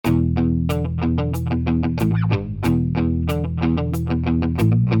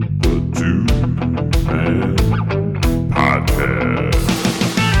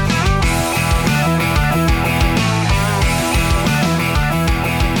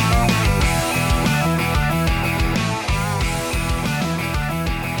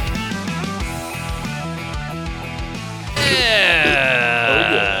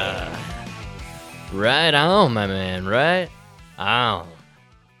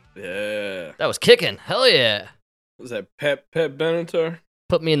Yeah. That was kicking. Hell yeah. Was that Pep Benatar?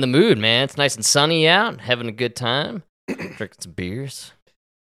 Put me in the mood, man. It's nice and sunny out, having a good time, drinking some beers,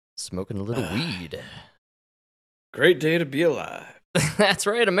 smoking a little weed. Great day to be alive. That's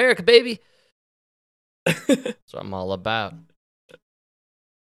right, America, baby. That's what I'm all about.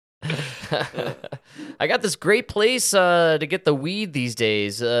 I got this great place to get the weed these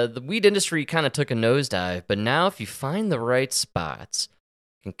days. The weed industry kind of took a nosedive, but now if you find the right spots,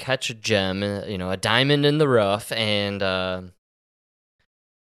 you can catch a gem, a diamond in the rough, and got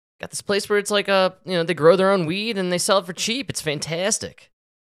this place where it's like they grow their own weed and they sell it for cheap. It's fantastic.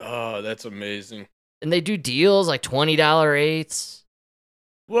 Oh, that's amazing. And they do deals like $20 eighths.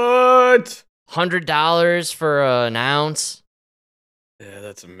 What? $100 for an ounce. Yeah,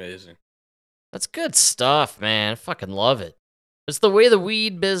 that's amazing. That's good stuff, man. I fucking love it. It's the way the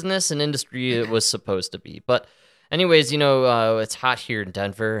weed business and industry was supposed to be. But anyways, it's hot here in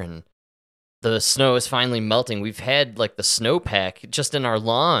Denver, and the snow is finally melting. We've had, like, the snowpack just in our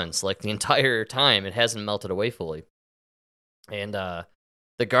lawns, like, the entire time. It hasn't melted away fully. And the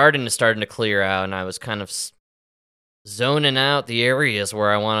garden is starting to clear out, and I was kind of zoning out the areas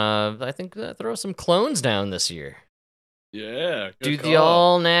where I want to, I think, throw some clones down this year. Yeah, Do good the call.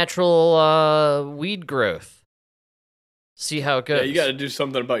 all-natural weed growth. See how it goes. Yeah, you got to do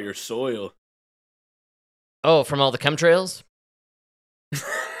something about your soil. Oh, from all the chemtrails?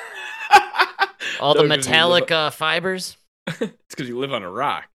 All the metallic fibers? It's because you live on a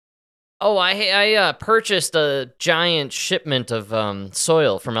rock. Oh, I purchased a giant shipment of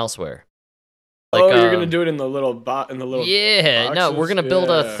soil from elsewhere. Like, you're gonna do it in the little Yeah, boxes? no, we're gonna build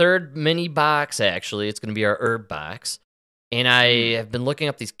a Yeah. third mini box. Actually, it's gonna be our herb box, and I have been looking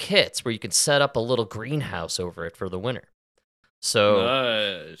up these kits where you can set up a little greenhouse over it for the winter. So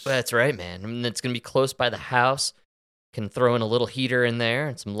Nice. that's right, man. And it's gonna be close by the house. Can throw in a little heater in there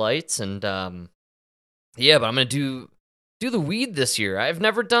and some lights, and yeah. But I'm gonna do the weed this year. I've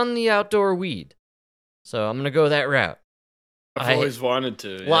never done the outdoor weed, so I'm gonna go that route. I've always wanted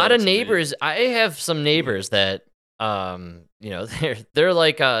to. A lot of neighbors. I have some neighbors that, they're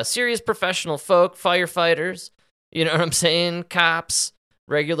like serious professional folk, firefighters. You know what I'm saying? Cops,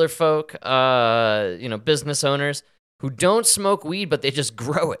 regular folk, business owners who don't smoke weed, but they just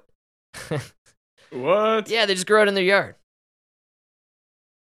grow it. What? Yeah, they just grow it in their yard.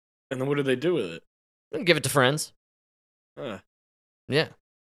 And then what do they do with it? And give it to friends. Huh. Yeah.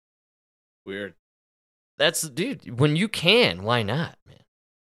 Weird. That's, dude, when you can, why not, man?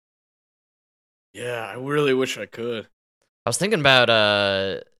 Yeah, I really wish I could. I was thinking about,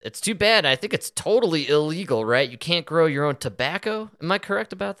 it's too bad. I think it's totally illegal, right? You can't grow your own tobacco. Am I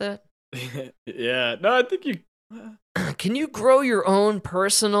correct about that? Yeah. No, I think you... Can you grow your own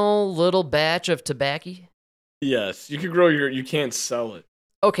personal little batch of tobacco? Yes, you can grow you can't sell it.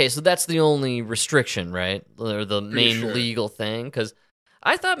 Okay, so that's the only restriction, right? Or the main sure. legal thing? Because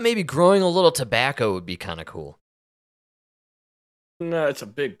I thought maybe growing a little tobacco would be kind of cool. No, it's a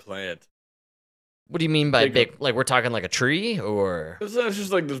big plant. What do you mean by big? Like, we're talking like a tree, or? It's not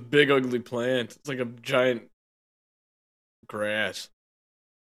just like this big ugly plant. It's like a giant grass.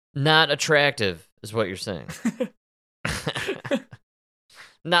 Not attractive, is what you're saying.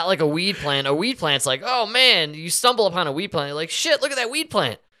 Not like a weed plant. A weed plant's like, oh man, you stumble upon a weed plant, you're like, shit, look at that weed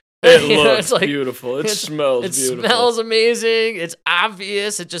plant. It You know, looks beautiful. It smells beautiful. It smells amazing. It's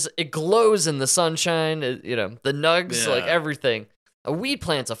obvious. It glows in the sunshine. The nugs, like everything. A weed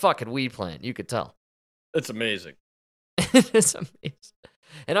plant's a fucking weed plant. You could tell. It's amazing. It's amazing.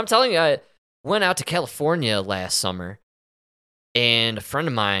 And I'm telling you, I went out to California last summer, and a friend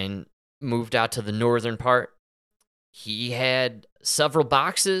of mine moved out to the northern part. He had several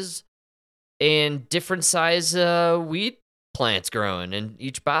boxes and different size weed plants growing in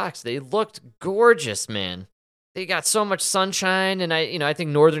each box. They looked gorgeous, man. They got so much sunshine, and I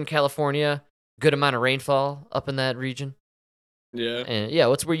think Northern California, good amount of rainfall up in that region. Yeah. And yeah,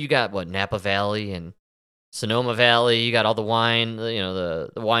 what's where you got Napa Valley and Sonoma Valley. You got all the wine, the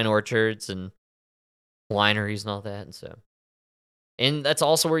wine orchards and wineries and all that, and that's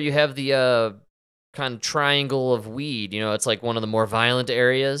also where you have the kind of triangle of weed. It's like one of the more violent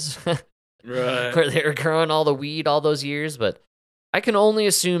areas. Right. Where they were growing all the weed all those years, but I can only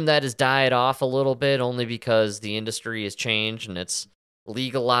assume that has died off a little bit, only because the industry has changed and it's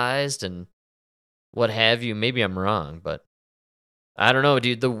legalized and what have you. Maybe I'm wrong, but I don't know,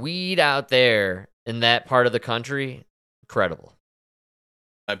 dude. The weed out there in that part of the country, incredible.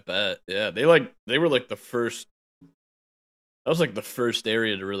 I bet. Yeah, they were like the first. That was like the first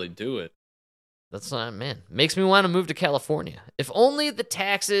area to really do it. That's not, man. Makes me want to move to California. If only the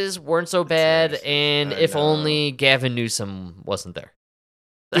taxes weren't so bad, and if only Gavin Newsom wasn't there.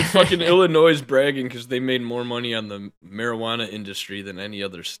 Dude, fucking Illinois is bragging because they made more money on the marijuana industry than any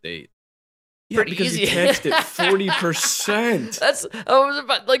other state. Yeah, Pretty because easy. you taxed it 40%. That's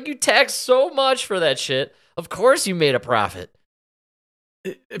like you tax so much for that shit. Of course you made a profit.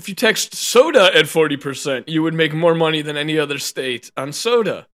 If you taxed soda at 40%, you would make more money than any other state on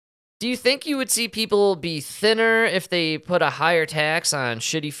soda. Do you think you would see people be thinner if they put a higher tax on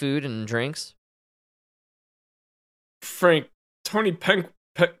shitty food and drinks? Frank, Tony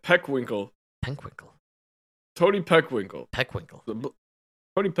Peckwinkle. Tony Peckwinkle.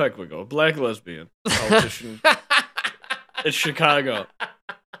 Tony Peckwinkle, a black lesbian politician in Chicago.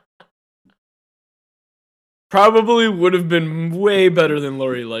 Probably would have been way better than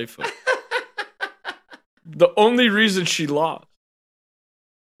Lori Lightfoot. The only reason she lost.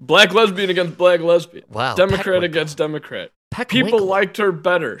 Black lesbian against black lesbian. Wow. Democrat against Democrat. Peckwinkle. People liked her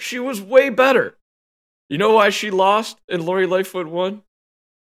better. She was way better. You know why she lost and Lori Lightfoot won?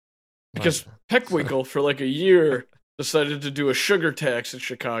 Because Peckwinkle, for like a year, decided to do a sugar tax in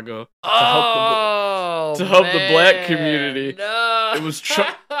Chicago to help the black community. No. It was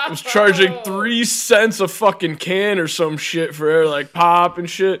charging 3 cents a fucking can or some shit for like pop and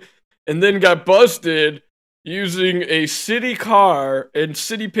shit, and then got busted using a city car and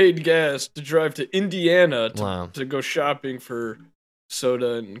city paid gas to drive to Indiana to go shopping for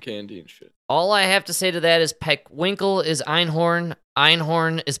soda and candy and shit. All I have to say to that is Peckwinkle is Einhorn.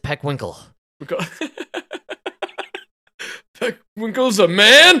 Einhorn is Peckwinkle. Peckwinkle's a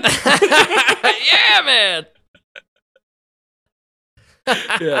man? Yeah, man.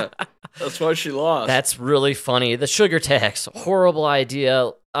 Yeah, that's why she lost. That's really funny. The sugar tax, horrible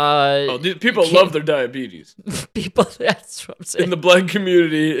idea. People love their diabetes. People, that's what I'm saying. In the black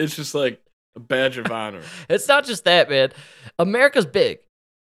community, it's just like a badge of honor. It's not just that, man. America's big.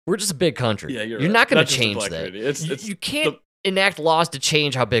 We're just a big country. Yeah, you're right. Not going to change that. You can't enact laws to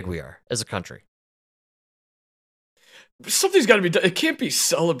change how big we are as a country. Something's got to be done. It can't be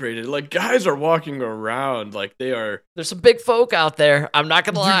celebrated. Like, guys are walking around like they are. There's some big folk out there. I'm not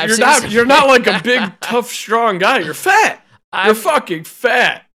gonna lie. You're not like a big, tough, strong guy. You're fat. You're fucking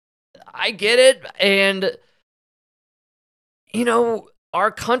fat. I get it, and you know our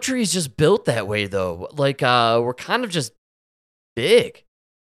country's just built that way, though. Like, we're kind of just big.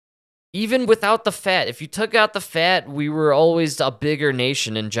 Even without the fat, if you took out the fat, we were always a bigger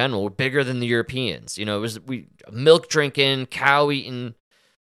nation in general. We're bigger than the Europeans. You know, it was milk drinking, cow eating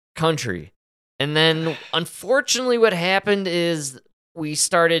country. And then, unfortunately, what happened is we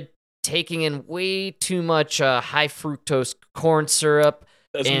started taking in way too much high fructose corn syrup,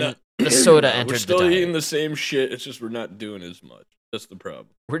 the soda entered the diet. We're still eating the same shit. It's just we're not doing as much. That's the problem.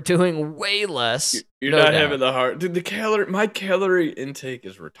 We're doing way less. You're not having the heart. Dude, my calorie intake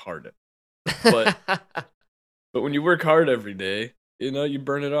is retarded. But when you work hard every day, you know, you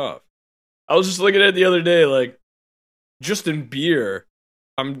burn it off. I was just looking at it the other day, like, just in beer,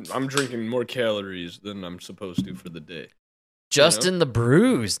 I'm drinking more calories than I'm supposed to for the day. Just in the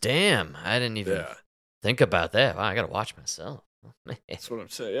brews, damn. I didn't even think about that. Wow, I gotta watch myself. That's what I'm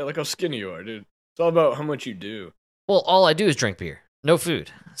saying. Yeah, like how skinny you are, dude. It's all about how much you do. Well, all I do is drink beer. No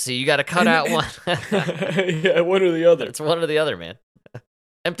food. See, you gotta cut out one. Yeah, one or the other. It's one or the other, man.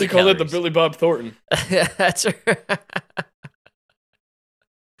 Empty they call it the Billy Bob Thornton. That's right.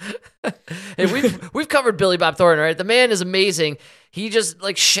 Hey, we've covered Billy Bob Thornton, right? The man is amazing. He just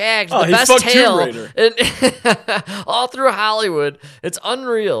like shagged the best tail and all through Hollywood. It's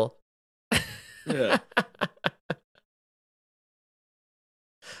unreal. Yeah.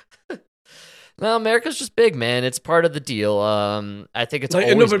 Well, America's just big, man. It's part of the deal. I think it's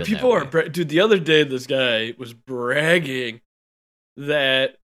always been people that way. dude. The other day, this guy was bragging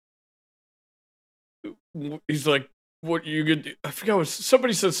that he's like, what you could, I forgot what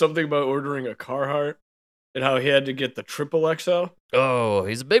somebody said something about ordering a Carhartt and how he had to get the triple XL. Oh,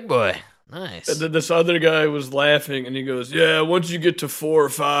 he's a big boy. Nice. And then this other guy was laughing and he goes, yeah, once you get to 4 or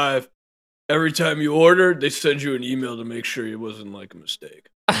 5, every time you order, they send you an email to make sure it wasn't like a mistake.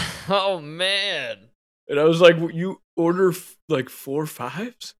 Oh, man. And I was like, you order like 4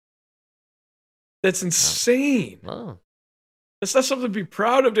 5s? That's insane. Oh. That's not something to be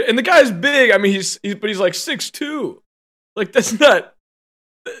proud of. And the guy's big. I mean, he's like 6'2". Like, that's not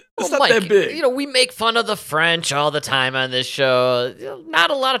Mike, that big. You know, we make fun of the French all the time on this show. You know,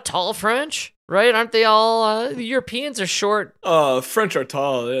 not a lot of tall French, right? Aren't they all? The Europeans are short. French are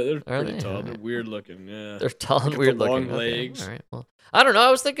tall. They're pretty tall. Right. They're weird looking. Yeah, they're tall and weird looking. Long legs. Okay. All right. Well, I don't know.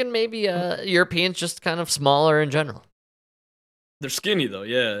 I was thinking maybe Europeans just kind of smaller in general. They're skinny though.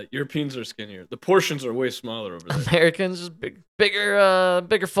 Yeah, Europeans are skinnier. The portions are way smaller over there. Americans just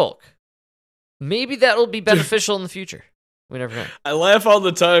bigger folk. Maybe that will be beneficial in the future. We never know. I laugh all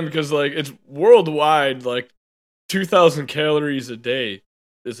the time because like it's worldwide. Like 2,000 calories a day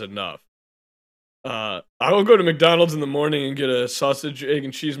is enough. I will go to McDonald's in the morning and get a sausage, egg,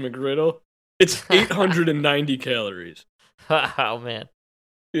 and cheese McGriddle. It's 890 calories. Oh man.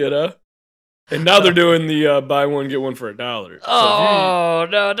 You know? And now they're doing the buy one, get one for $1. Oh,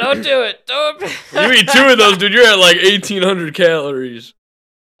 no, don't do it. Don't. You eat 2 of those, dude, you're at like 1,800 calories.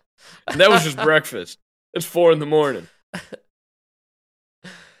 And that was just breakfast. It's 4 in the morning.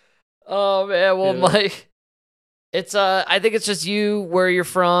 Oh, man. Well, Yeah. Mike, it's I think it's just you, where you're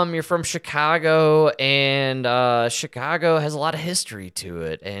from. You're from Chicago, and Chicago has a lot of history to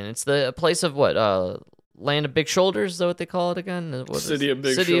it. And it's the place of what? Land of Big Shoulders, is that what they call it again? City of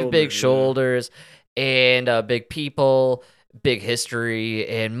Big City of Big Shoulders, and big people, big history.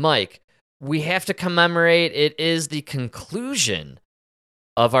 And Mike, we have to commemorate. It is the conclusion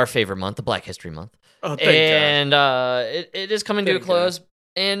of our favorite month, the Black History Month. Oh, thank God. And it is coming to a Thank close.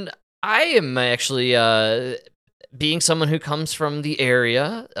 And I am actually being someone who comes from the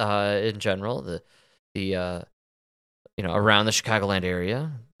area in general, the around the Chicagoland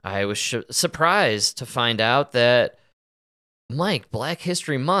area. I was surprised to find out that, Mike, Black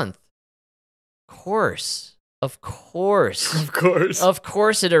History Month, of course, Of course.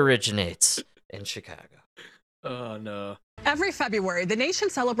 it originates in Chicago. Oh, no. Every February, the nation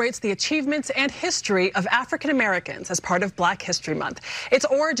celebrates the achievements and history of African Americans as part of Black History Month. Its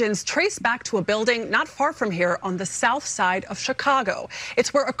origins trace back to a building not far from here on the south side of Chicago.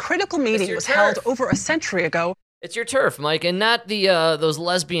 It's where a critical meeting was held over a century ago. It's your turf, Mike, and not the those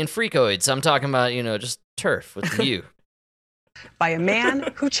lesbian freakoids. I'm talking about, just turf with you. By a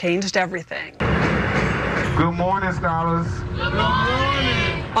man who changed everything. Good morning, scholars.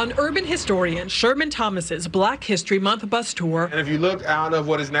 On urban historian Sherman Thomas's Black History Month bus tour. And if you look out of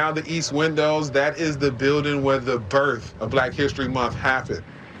what is now the East Windows, that is the building where the birth of Black History Month happened.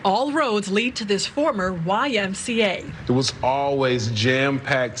 All roads lead to this former YMCA. It was always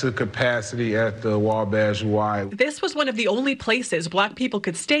jam-packed to capacity at the Wabash Y. This was one of the only places Black people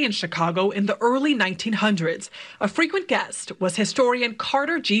could stay in Chicago in the early 1900s. A frequent guest was historian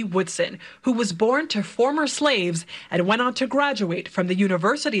Carter G. Woodson, who was born to former slaves and went on to graduate from the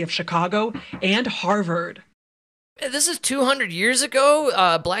University of Chicago and Harvard. This is 200 years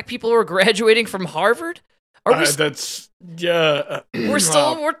ago? Black people were graduating from Harvard? Are we are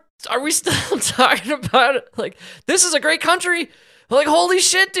we still talking about it? Like, this is a great country? Like, holy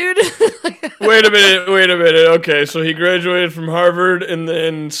shit, dude. Wait a minute. Okay, so he graduated from Harvard and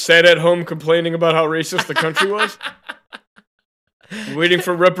then sat at home complaining about how racist the country was? Waiting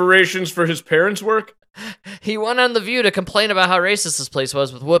for reparations for his parents' work? He went on The View to complain about how racist this place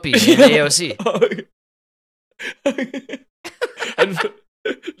was with Whoopi and AOC. I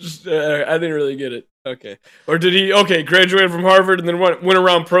didn't really get it. Okay. Or did he, graduated from Harvard and then went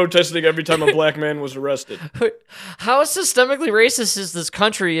around protesting every time a black man was arrested? How systemically racist is this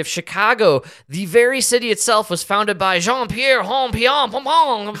country if Chicago, the very city itself, was founded by Jean-Pierre Hompion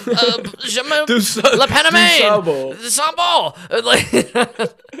Pompon, Le Panamain, Sambo,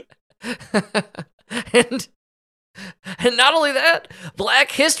 and not only that,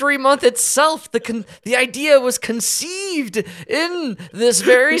 Black History Month itself, the idea was conceived in this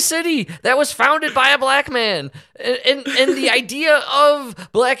very city that was founded by a black man. And the idea of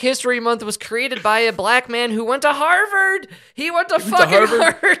Black History Month was created by a black man who went to Harvard. He went to fucking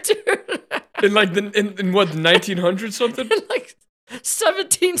Harvard, dude. In like, in what, 1900 something? In like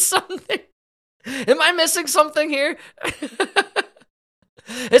 17 something. Am I missing something here?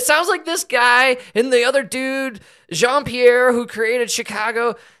 It sounds like this guy and the other dude, Jean-Pierre, who created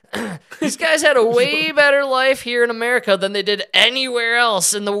Chicago, these guys had a way better life here in America than they did anywhere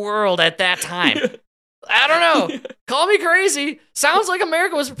else in the world at that time. I don't know. Call me crazy. Sounds like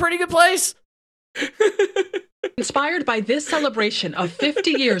America was a pretty good place. Inspired by this celebration of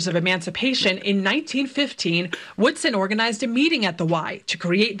 50 years of emancipation in 1915, Woodson organized a meeting at the Y to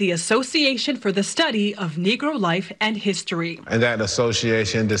create the Association for the Study of Negro Life and History. And that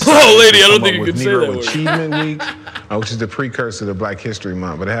association decided lady, to I don't come think up you with could say Negro that word. Achievement Week, which is the precursor to Black History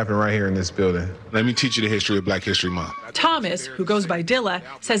Month. But it happened right here in this building. Let me teach you the history of Black History Month. Thomas, who goes by Dilla,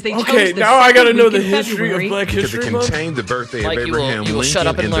 says they chose Okay, the now I gotta second know week the in history February. of Black Because History it Month. contained the birthday Mike, of you will Abraham shut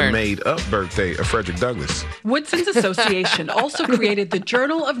up Lincoln and and learn. the made-up birthday of Frederick Douglass. Woodson's association also created the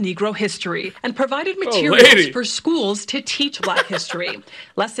Journal of Negro History and provided materials lady. for schools to teach Black history,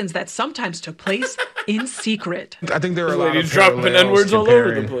 lessons that sometimes took place in secret. I think there are a lot Ladies of dropping parallels N-words all over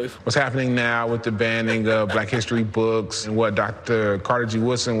the comparing place. what's happening now with the banning of Black history books and what Dr. Carter G.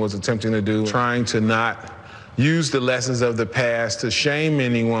 Woodson was attempting to do, trying to not use the lessons of the past to shame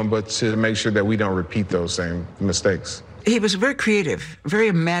anyone, but to make sure that we don't repeat those same mistakes. He was a very creative, very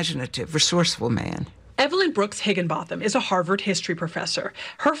imaginative, resourceful man. Evelyn Brooks Higginbotham is a Harvard history professor.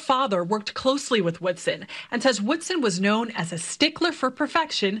 Her father worked closely with Woodson and says Woodson was known as a stickler for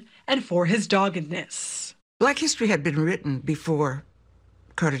perfection and for his doggedness. Black history had been written before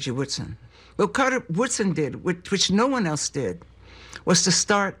Carter G. Woodson. What Carter Woodson did, which no one else did, was to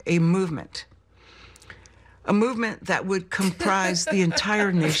start a movement that would comprise the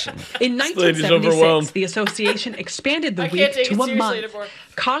entire nation. In 1976, the association expanded the week to a month. Anymore.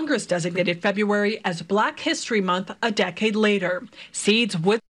 Congress designated February as Black History Month a decade later. Seeds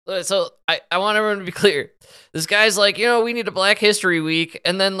would... So I want everyone to be clear. This guy's like, we need a Black History Week.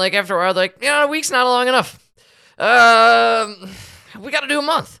 And then like after a while, they're like, a week's not long enough. We got to do a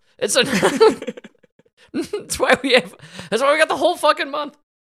month. It's a... That's why we got the whole fucking month.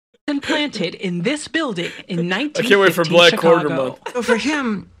 And planted in this building in 1915 I can't wait for Black Chicago. Quarter Month. So for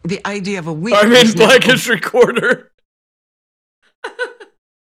him, the idea of a week... Black History Quarter.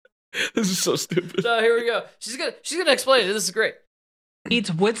 This is so stupid. So here we go. She's gonna explain it. This is great.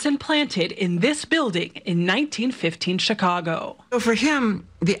 Seeds Woodson planted in this building in 1915 Chicago. So for him,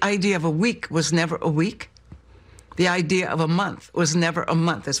 the idea of a week was never a week. The idea of a month was never a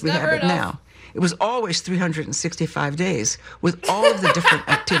month as we have it now. It was always 365 days with all of the different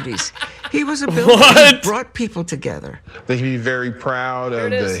activities. He was a builder who brought people together. I think he'd be very proud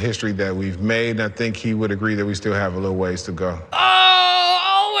of the history that we've made, and I think he would agree that we still have a little ways to go. Oh,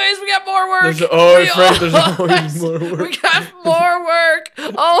 always we got more work. There's always more work. We got more work.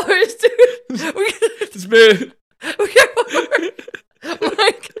 Always, dude. We got more work.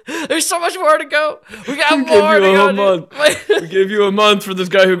 Mike, there's so much more to go. We got more to go. Month. We gave you a month for this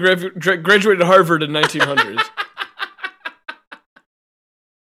guy who graduated Harvard in 1900s.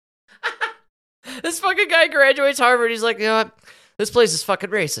 This fucking guy graduates Harvard. He's like, what? This place is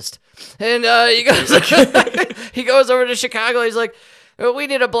fucking racist. And he goes over to Chicago. He's like, we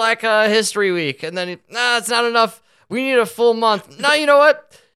need a Black History Week. And then it's not enough. We need a full month. No, you know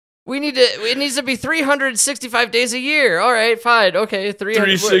what? It needs to be 365 days a year. All right, fine. Okay,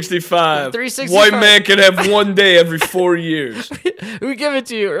 365. White man can have one day every 4 years. We give it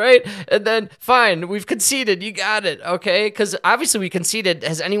to you, right? And then, fine, we've conceded. You got it, okay? Because obviously we conceded.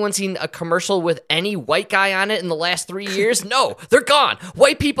 Has anyone seen a commercial with any white guy on it in the last 3 years? No, they're gone.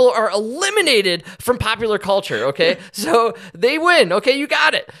 White people are eliminated from popular culture, okay? So they win, okay? You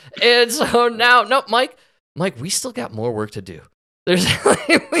got it. And so now, no, Mike, we still got more work to do. There's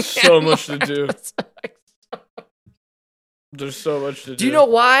so much to do. There's so much to do. Do you know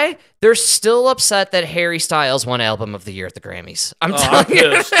why? They're still upset that Harry Styles won Album of the Year at the Grammys. I'm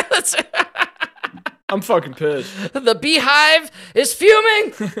pissed. I'm fucking pissed. The Beehive is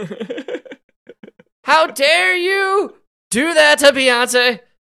fuming. How dare you do that to Beyonce?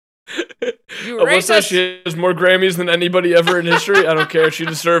 You racist. What's that? She has more Grammys than anybody ever in history. I don't care. She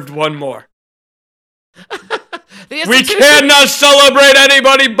deserved one more. We cannot celebrate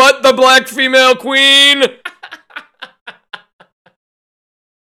anybody but the Black female queen.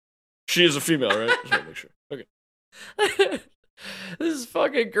 She is a female, right? Just want to make sure. Okay. This is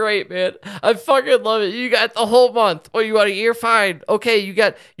fucking great, man. I fucking love it. You got the whole month. Oh, you want a year? Fine. Okay,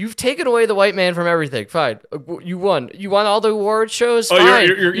 you've taken away the white man from everything. Fine. You won. You won all the award shows. Fine.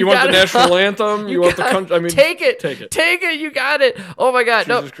 You want the national anthem? You want the country? I mean, take it. You got it. Oh my God.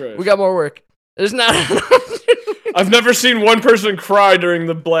 Jesus Christ. We got more work. There's not. I've never seen one person cry during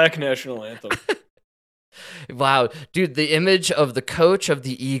the Black national anthem. Wow, dude, the image of the coach of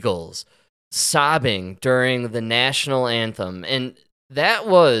the Eagles sobbing during the national anthem, and that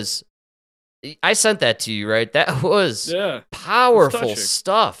was, I sent that to you, right? That was powerful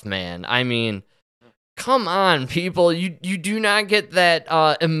stuff, man. I mean, come on, people. You do not get that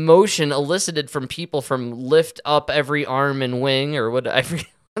emotion elicited from people from Lift Up Every Arm and Wing or what every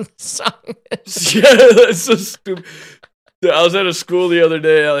song is. Yeah, that's so stupid. I was at a school the other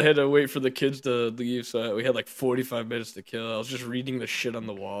day. I had to wait for the kids to leave, so we had like 45 minutes to kill. I was just reading the shit on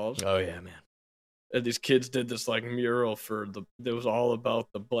the walls. Oh yeah, man. And these kids did this like mural it was all about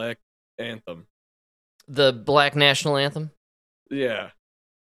the Black anthem. The Black national anthem? Yeah.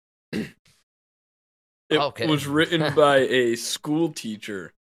 It was written by a school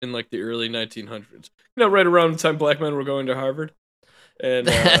teacher in like the early 1900s. You know, right around the time Black men were going to Harvard. And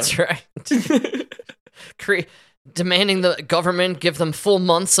that's right. Demanding the government give them full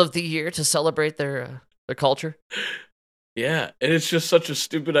months of the year to celebrate their culture. Yeah, and it's just such a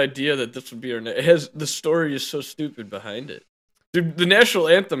stupid idea that this would be the story is so stupid behind it. Dude, the national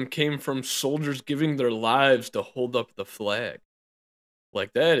anthem came from soldiers giving their lives to hold up the flag.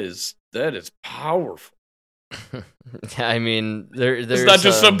 Like that is powerful. I mean, there's It's not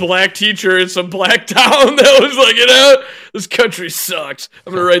just some black teacher in some black town that was like, this country sucks.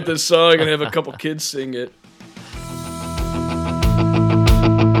 I'm gonna write this song and have a couple kids sing it.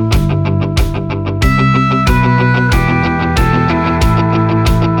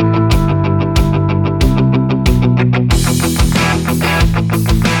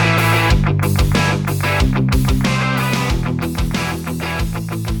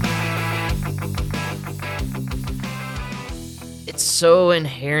 so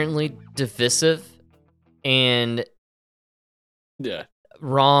inherently divisive and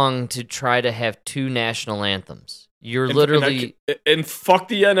wrong to try to have two national anthms. You're literally and fuck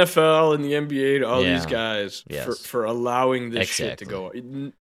the NFL and the NBA to all these guys for allowing this shit to go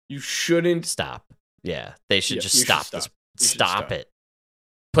on. You shouldn't stop. Yeah, they should just stop this. Stop it.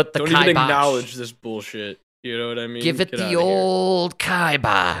 Put the Don't kibosh. Even acknowledge this bullshit. You know what I mean? Give it the old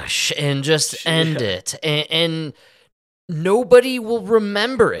kibosh and just end it. And nobody will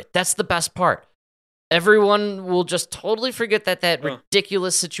remember it. That's the best part. Everyone will just totally forget that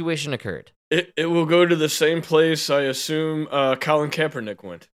ridiculous situation occurred. It will go to the same place, I assume, Colin Kaepernick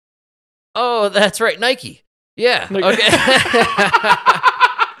went. Oh, that's right. Nike. Yeah. Okay.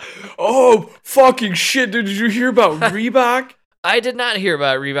 Oh, fucking shit, dude. Did you hear about Reebok? I did not hear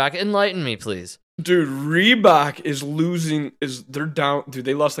about Reebok. Enlighten me, please. Dude, Reebok is losing. They're down? Dude,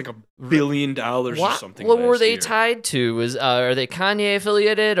 they lost like $1 billion or something. What were they tied to? Are they Kanye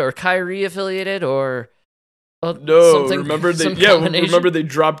affiliated or Kyrie affiliated or? No, remember they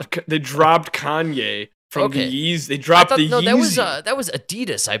dropped Kanye from the Yeezys. They dropped the Yeezy. That was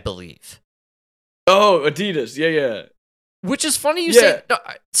Adidas, I believe. Oh, Adidas, yeah. Which is funny you say. No,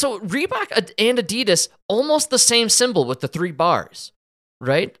 so Reebok and Adidas, almost the same symbol with the 3 bars,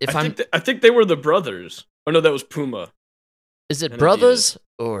 right? I think they were the brothers. Oh no, that was Puma. Is it brothers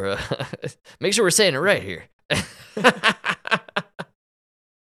or? Make sure we're saying it right here.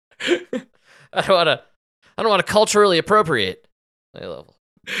 I don't want to culturally appropriate. Level.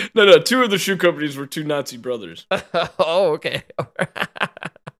 No. 2 of the shoe companies were 2 Nazi brothers. Oh, okay.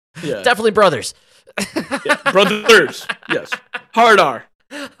 Yeah, definitely brothers. Brothers. Yes. Hard R.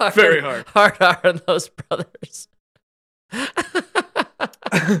 Very hard. Hard R on those brothers.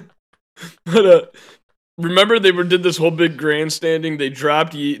 But remember they did this whole big grandstanding. They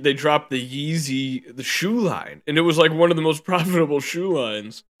dropped the Yeezy, the shoe line, and it was like one of the most profitable shoe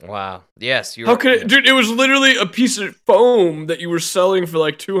lines. Wow. Yes. How could it, dude? It was literally a piece of foam that you were selling for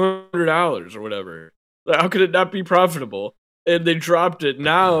like $200 or whatever. Like, how could it not be profitable? And they dropped it.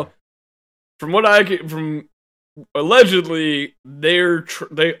 Now, from what I get from, allegedly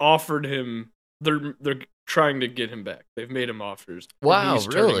they offered him. They're trying to get him back. They've made him offers. Wow, he's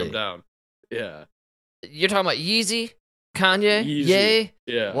really? Turning him down. Yeah. You're talking about Yeezy, Kanye, Yeezy.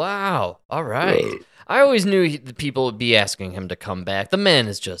 Yeah. Wow. All right. I always knew the people would be asking him to come back. The man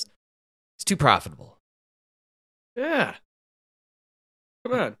is he's too profitable. Yeah.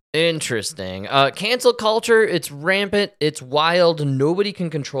 Come on. Interesting. Cancel culture, it's rampant. It's wild. Nobody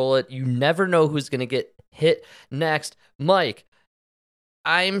can control it. You never know who's going to get hit next. Mike,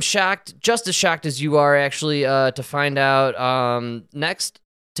 I'm shocked, just as shocked as you are, actually, to find out next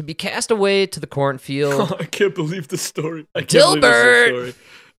to be cast away to the cornfield. I can't believe the story. Dilbert!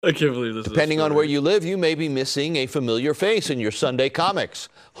 I can't believe this. Depending on where you live, you may be missing a familiar face in your Sunday comics.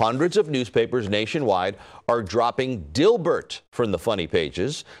 Hundreds of newspapers nationwide are dropping Dilbert from the funny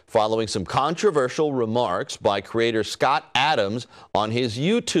pages following some controversial remarks by creator Scott Adams on his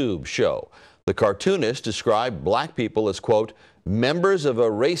YouTube show. The cartoonist described black people as, quote, members of a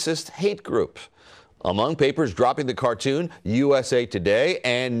racist hate group. Among papers dropping the cartoon, USA Today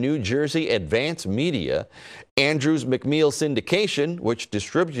and New Jersey Advance Media. Andrews McMeel Syndication, which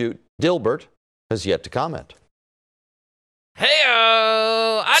distribute Dilbert, has yet to comment.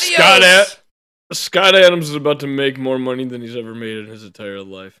 Hey-o! Adios! Scott Adams is about to make more money than he's ever made in his entire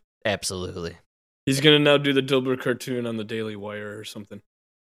life. Absolutely. He's going to now do the Dilbert cartoon on the Daily Wire or something.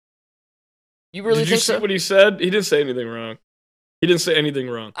 You really think so? Did you see what he said? He didn't say anything wrong. He didn't say anything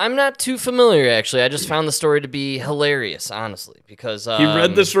wrong. I'm not too familiar, actually. I just found the story to be hilarious, honestly, because he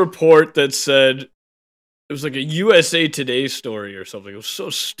read this report that said it was like a USA Today story or something. It was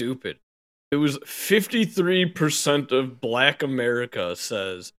so stupid. It was 53% of Black America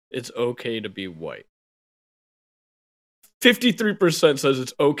says it's okay to be white. 53% says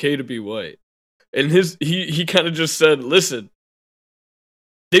it's okay to be white, and he kind of just said, "Listen,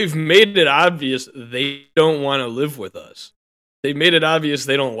 they've made it obvious they don't want to live with us. They made it obvious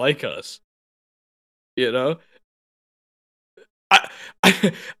they don't like us. You know?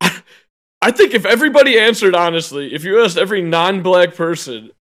 I think if everybody answered honestly, if you asked every non-black person,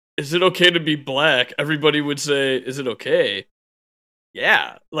 is it okay to be black? Everybody would say, is it okay?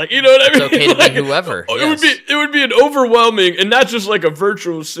 Yeah, like, you know what I mean? It's okay to like, be whoever. It would be an overwhelming, and not just like a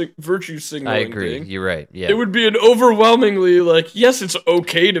virtue signaling. I agree. Thing. You're right. Yeah. It would be an overwhelmingly like, yes, it's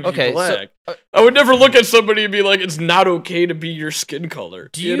okay to be black. So, I would never look at somebody and be like, it's not okay to be your skin color.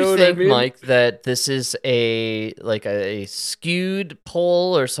 Do you know think, what I mean? Mike, that this is a skewed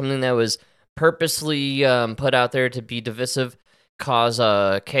poll or something that was purposely put out there to be divisive, cause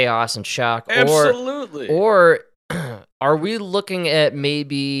chaos and shock? Absolutely. Or are we looking at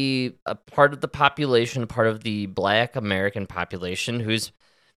maybe a part of the population, part of the Black American population, who's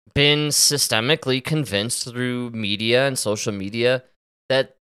been systemically convinced through media and social media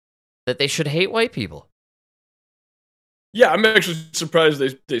that they should hate white people? Yeah, I'm actually surprised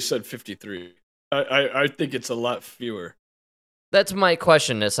they said 53. I think it's a lot fewer. That's my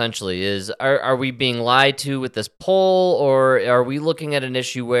question, essentially, is are we being lied to with this poll, or are we looking at an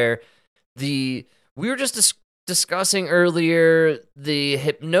issue where we were just discussing earlier the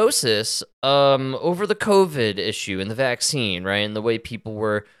hypnosis over the COVID issue and the vaccine, right? And the way people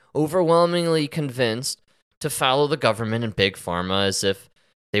were overwhelmingly convinced to follow the government and big pharma as if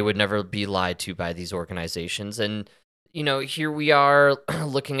they would never be lied to by these organizations. And, you know, here we are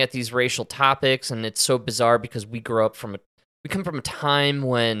looking at these racial topics, and it's so bizarre because we come from a time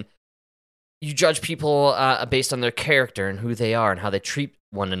when you judge people based on their character and who they are and how they treat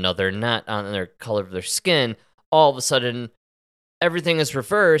one another, not on their color of their skin. All of a sudden, everything is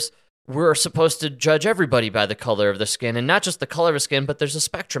reversed. We're supposed to judge everybody by the color of their skin, and not just the color of skin, but there's a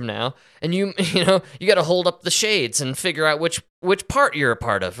spectrum now, and you got to hold up the shades and figure out which part you're a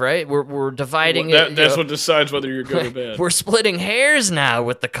part of, right? We're dividing it. That's what decides whether you're good or bad. We're splitting hairs now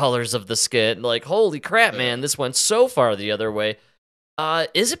with the colors of the skin. Like, holy crap, man, this went so far the other way.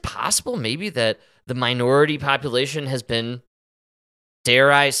 Is it possible maybe that the minority population has been,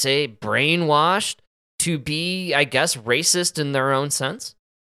 dare I say, brainwashed to be, I guess, racist in their own sense?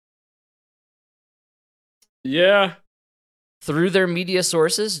 Yeah. Through their media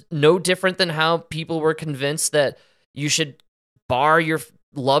sources, no different than how people were convinced that you should bar your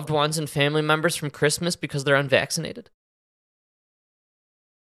loved ones and family members from Christmas because they're unvaccinated.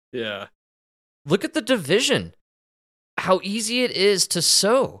 Yeah. Look at the division. How easy it is to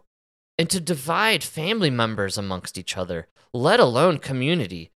sow and to divide family members amongst each other, let alone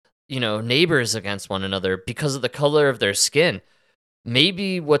community. Neighbors against one another because of the color of their skin.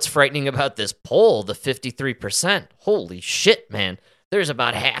 Maybe what's frightening about this poll, the 53%, holy shit, man. There's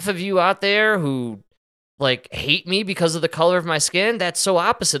about half of you out there who, hate me because of the color of my skin. That's so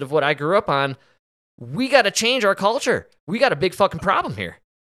opposite of what I grew up on. We got to change our culture. We got a big fucking problem here.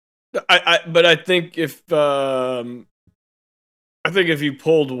 But I think if you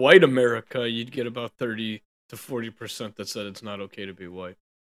polled white America, you'd get about 30 to 40% that said it's not okay to be white.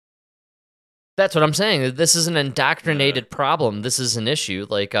 That's what I'm saying. This is an indoctrinated problem. This is an issue.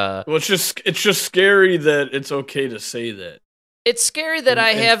 Well, it's just scary that it's okay to say that. It's scary that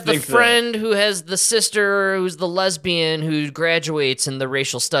I have the friend who has the sister who's the lesbian who graduates in the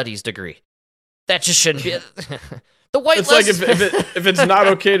racial studies degree. That just shouldn't be the white. It's like if it's not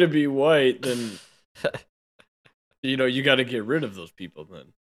okay to be white, then you got to get rid of those people. Then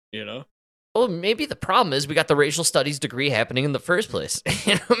Well, maybe the problem is we got the racial studies degree happening in the first place.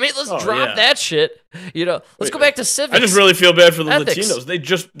 Let's drop that shit. Let's go back to civics. I just really feel bad for the ethics.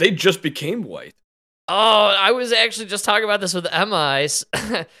 Latinos. They just became white. Oh, I was actually just talking about this with Emma.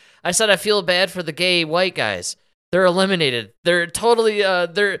 I said I feel bad for the gay white guys. They're eliminated. They're totally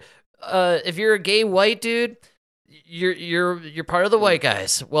if you're a gay white dude, you're part of the white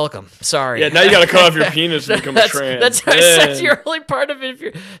guys. Welcome. Sorry. Yeah, now you got to cut off your penis and become trans. That's your only part of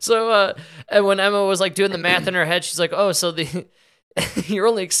it. And when Emma was doing the math in her head, she's like, "Oh, so you're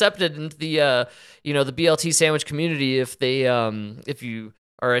only accepted into the the BLT sandwich community if you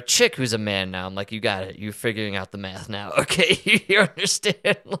are a chick who's a man now." I'm like, "You got it. You're figuring out the math now. Okay, you understand?"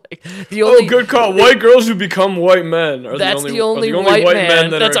 Good call. White girls who become white men are that's the only white men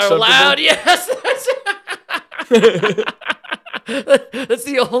that that's are allowed. Yes. That's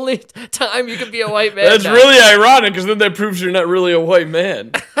the only time you can be a white man. That's now. really ironic because then that proves you're not really a white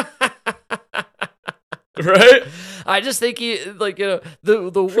man. Right? I just think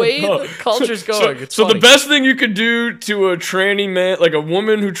the way the culture's going. So the best thing you could do to a tranny man, like a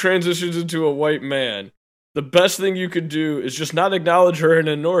woman who transitions into a white man, the best thing you could do is just not acknowledge her and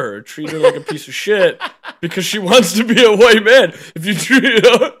ignore her. Treat her like a piece of shit because she wants to be a white man. If you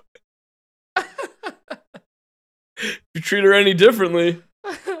treat her any differently.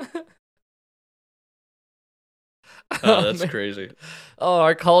 That's crazy. Oh,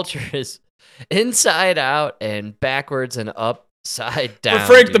 our culture is inside out and backwards and up Side down. But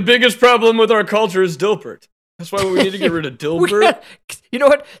Frank, dude. the biggest problem with our culture is Dilbert. That's why we need to get rid of Dilbert. You know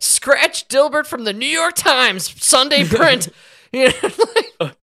what? Scratch Dilbert from the New York Times Sunday print. You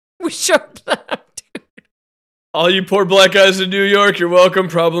know, we showed that. All you poor black guys in New York, you're welcome.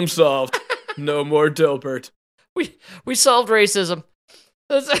 Problem solved. No more Dilbert. We solved racism.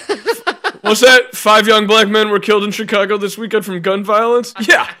 What's that? 5 young black men were killed in Chicago this weekend from gun violence?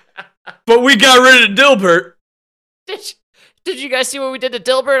 Yeah. But we got rid of Dilbert. Did you guys see what we did to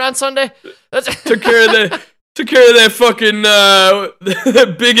Dilbert on Sunday? Took care of that fucking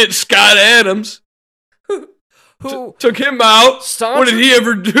bigot Scott Adams. Who Took him out. Staunch What did he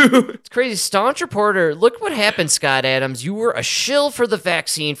ever do? It's crazy. Staunch reporter, look what happened, Scott Adams. You were a shill for the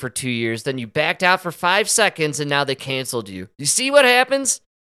vaccine for 2 years, then you backed out for 5 seconds, and now they canceled you. You see what happens?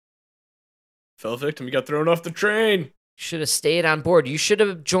 Fell victim. He got thrown off the train. You should have stayed on board. You should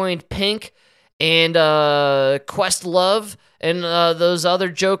have joined Pink and Questlove and those other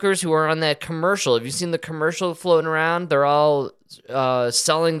jokers who are on that commercial. Have you seen the commercial floating around? They're all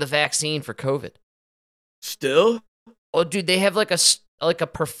selling the vaccine for COVID. Still? Oh, dude, they have like a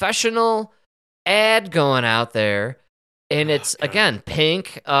professional ad going out there, and it's again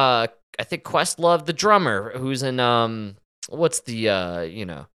Pink. I think Questlove, the drummer, who's in what's the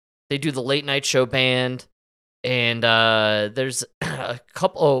they do the late night show band, and there's a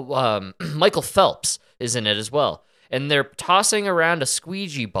couple. Michael Phelps is in it as well, and they're tossing around a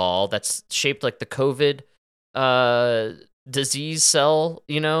squeegee ball that's shaped like the COVID disease cell,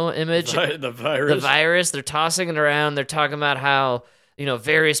 image. The virus. The virus. They're tossing it around. They're talking about how,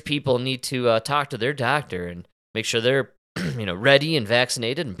 various people need to talk to their doctor and make sure they're, ready and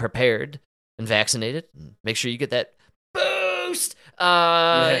vaccinated and prepared and vaccinated. And make sure you get that boost.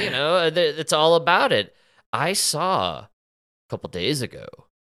 It's all about it. I saw a couple days ago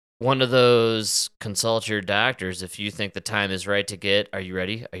one of those consult your doctors if you think the time is right to get, are you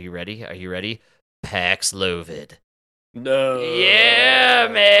ready? Are you ready? Are you ready? Paxlovid. No. Yeah,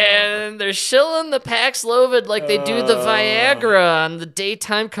 man. They're shilling the Paxlovid like they do the Viagra on the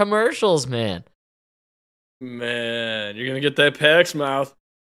daytime commercials, man. Man, you're going to get that Pax mouth.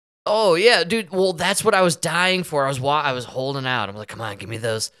 Oh, yeah, dude. Well, that's what I was dying for. I was holding out. I'm like, come on, give me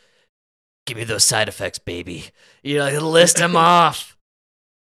those side effects, baby. List them off.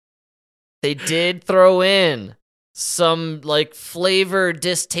 They did throw in some, flavor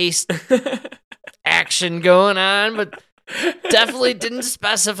distaste action going on, but definitely didn't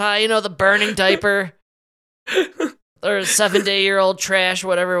specify, the burning diaper or 7-day-old trash,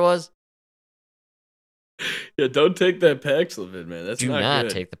 whatever it was. Yeah, don't take that Paxlovid, man. That's Do not not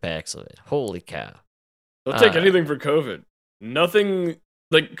good. take the Paxlovid. Holy cow. Don't take anything for COVID. Nothing,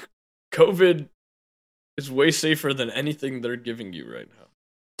 COVID is way safer than anything they're giving you right now.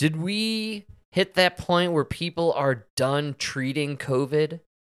 Did we hit that point where people are done treating COVID?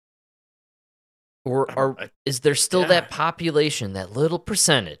 Or is there still that population, that little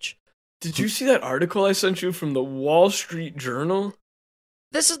percentage? Did you see that article I sent you from the Wall Street Journal?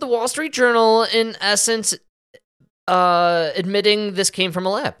 This is the Wall Street Journal, in essence, admitting this came from a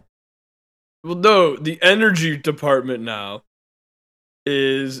lab. Well, no, the energy department now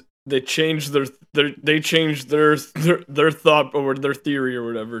is they changed their thought or their theory or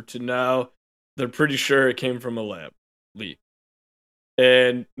whatever to now they're pretty sure it came from a lab leak.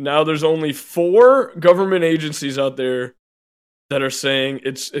 And now there's only 4 government agencies out there that are saying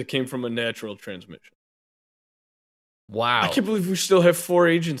it came from a natural transmission. Wow. I can't believe we still have 4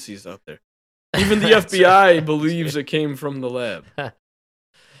 agencies out there. Even the FBI believes it came from the lab.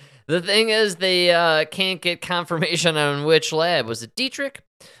 The thing is, they can't get confirmation on which lab. Was it Dietrich?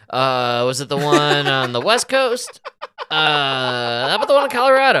 Was it the one on the West Coast? How about the one in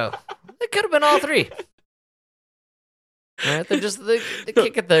Colorado? It could have been all 3. Right? They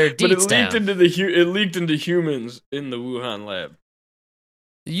can't get their deets down. It leaked into humans in the Wuhan lab.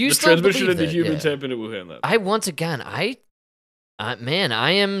 The transmission into humans happened at Wuhan lab. I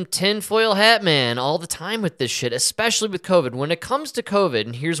am tinfoil hat man all the time with this shit, especially with COVID. When it comes to COVID,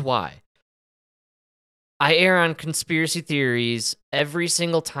 and here's why. I err on conspiracy theories every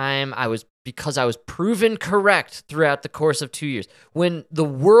single time because I was proven correct throughout the course of 2 years. When the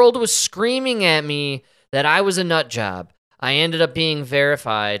world was screaming at me that I was a nut job, I ended up being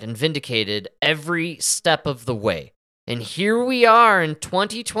verified and vindicated every step of the way. And here we are in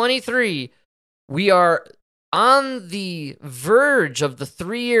 2023. We are on the verge of the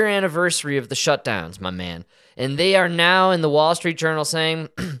 3-year anniversary of the shutdowns, my man. And they are now in the Wall Street Journal saying,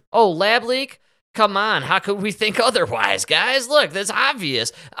 oh, lab leak? Come on, how could we think otherwise, guys? Look, that's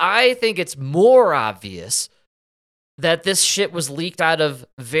obvious. I think it's more obvious that this shit was leaked out of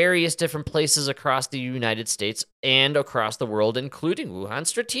various different places across the United States and across the world, including Wuhan,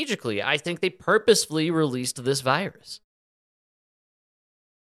 strategically. I think they purposefully released this virus.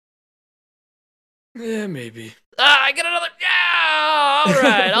 Yeah, maybe. I get another. Yeah, all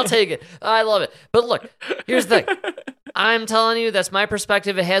right, I'll take it. I love it. But look, here's the thing. I'm telling you, that's my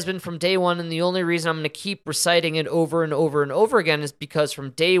perspective. It has been from day one, and the only reason I'm going to keep reciting it over and over and over again is because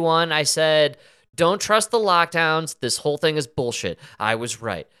from day one, I said, don't trust the lockdowns. This whole thing is bullshit. I was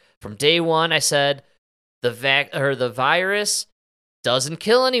right. From day one, I said the virus doesn't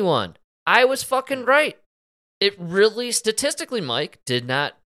kill anyone. I was fucking right. It really, statistically, Mike, did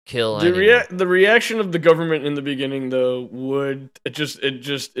not kill anyone. The reaction of the government in the beginning, though,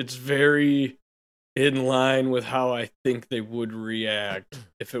 it's very in line with how I think they would react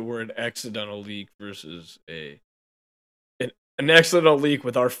if it were an accidental leak versus an accidental leak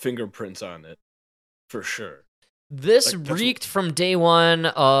with our fingerprints on it. For sure. This reeked from day one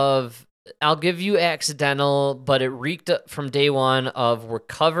of, I'll give you accidental, but it reeked from day one of we're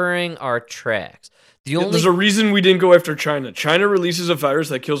covering our tracks. There's a reason we didn't go after China. China releases a virus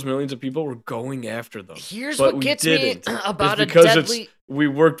that kills millions of people. We're going after them. Here's what gets me about a deadly... We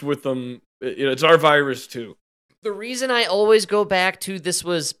worked with them. It's our virus, too. The reason I always go back to this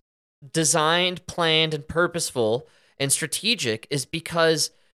was designed, planned, and purposeful and strategic is because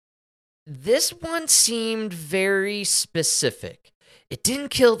this one seemed very specific. It didn't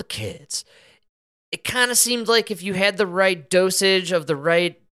kill the kids. It kind of seemed like if you had the right dosage of the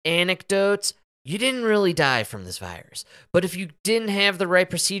right anecdotes, you didn't really die from this virus. But if you didn't have the right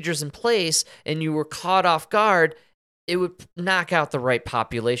procedures in place and you were caught off guard, it would knock out the right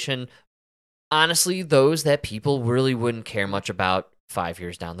population. Honestly, those that people really wouldn't care much about 5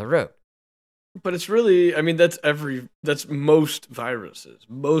 years down the road. But it's really, that's most viruses,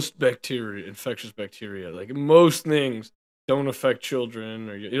 most bacteria, infectious bacteria. Like most things don't affect children,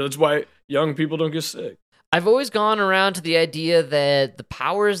 or that's why young people don't get sick. I've always gone around to the idea that the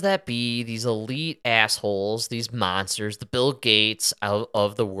powers that be, these elite assholes, these monsters, the Bill Gates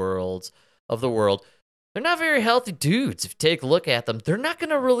of the world, they're not very healthy dudes. If you take a look at them, they're not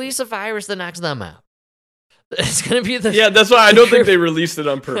going to release a virus that knocks them out. It's going to be the... Yeah, that's why I don't think they released it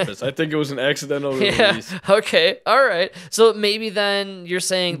on purpose. I think it was an accidental release. Okay, all right. So maybe then you're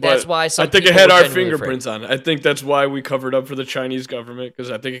saying that's why some I think it had our fingerprints on it. I think that's why we covered up for the Chinese government,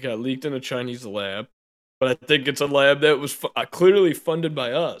 because I think it got leaked in a Chinese lab. But I think it's a lab that was clearly funded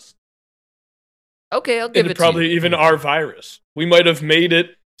by us. Okay, I'll give it to you. Probably even our virus. We might have made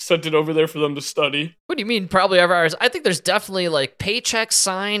it, sent it over there for them to study. What do you mean, probably our virus? I think there's definitely like paychecks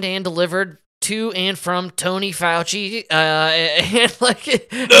signed and delivered to and from Tony Fauci. And like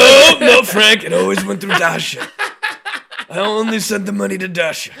no, Frank. It always went through Dasha. I only sent the money to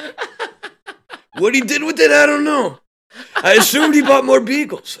Dasha. What he did with it, I don't know. I assumed he bought more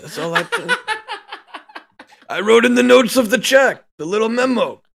Beagles. That's all I think. I wrote in the notes of the check, the little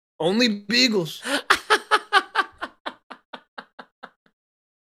memo. Only Beagles.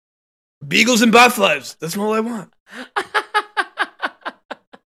 Beagles and Botflies. That's all I want.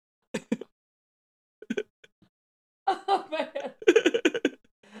 Oh, man.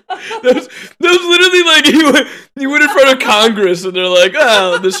 That was literally like he went in front of Congress and they're like,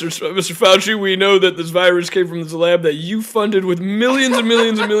 Mr. Fauci, we know that this virus came from this lab that you funded with millions and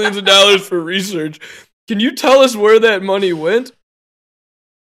millions and millions of dollars for research. Can you tell us where that money went?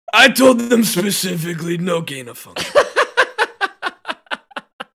 I told them specifically no gain of function.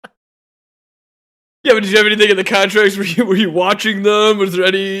 Yeah, but did you have anything in the contracts? Were you watching them? Was there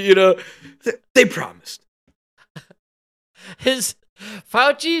any, they promised.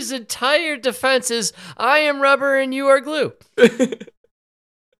 Fauci's entire defense is, I am rubber and you are glue.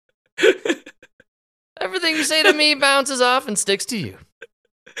 Everything you say to me bounces off and sticks to you.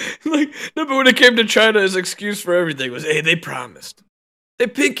 No, but when it came to China, his excuse for everything was, hey, they promised. They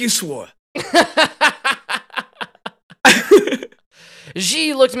pinky swore.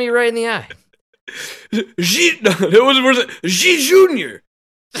 Xi looked me right in the eye. It was worse. Xi Jr.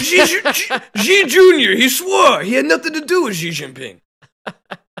 Xi Jr. He swore. He had nothing to do with Xi Jinping.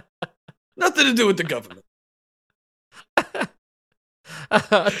 Nothing to do with the government.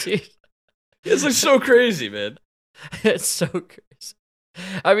 Dude. It's like so crazy, man. It's so crazy.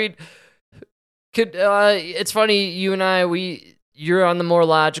 I mean, it's funny, you and I, you're on the more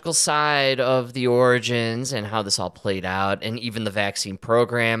logical side of the origins and how this all played out, and even the vaccine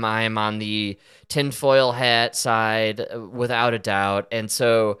program. I am on the tinfoil hat side, without a doubt. And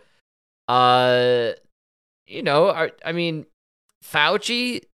so, Fauci,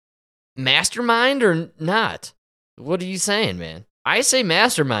 mastermind or not? What are you saying, man? I say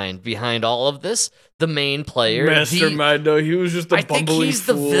mastermind behind all of this. The main player. Mastermind, no, he was just a bumbling fool. I think he's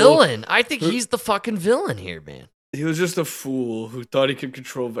the villain. I think he's the fucking villain here, man. He was just a fool who thought he could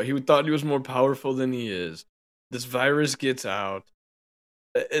control. He thought he was more powerful than he is. This virus gets out.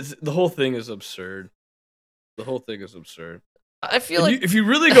 The whole thing is absurd. The whole thing is absurd. I feel like if you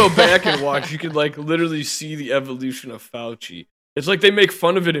really go back and watch, you could like literally see the evolution of Fauci. It's like they make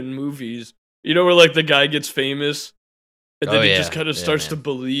fun of it in movies. You know, where like the guy gets famous, and then he just kind of starts to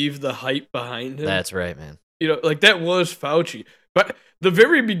believe the hype behind him. That's right, man. You know, like that was Fauci. But the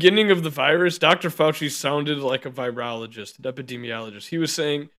very beginning of the virus, Dr. Fauci sounded like a virologist, an epidemiologist. He was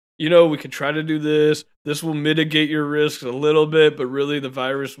saying, you know, we could try to do this. This will mitigate your risks a little bit, but really the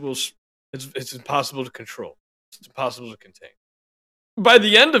virus it's impossible to control. It's impossible to contain. By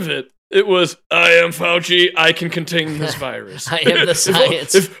the end of it, it was, I am Fauci, I can contain this virus. I am the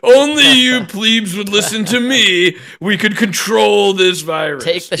science. If only you plebes would listen to me, we could control this virus.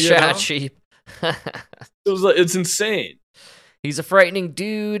 Take the shot, sheep. It's insane. He's a frightening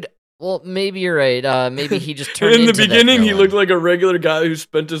dude. Well, maybe you're right. Maybe he just turned in the into beginning, he looked like a regular guy who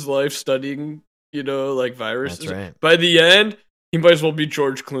spent his life studying, you know, like viruses. That's right. By the end, he might as well be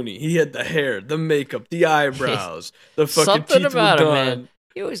George Clooney. He had the hair, the makeup, the eyebrows, the fucking something teeth about were him, done. man.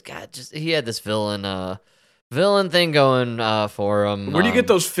 He always got he had this villain thing going for him. Where do you get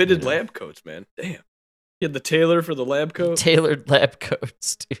those fitted lab coats, man? Damn. He had the tailor for the lab coat. Tailored lab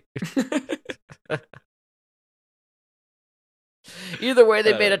coats, dude. Either way,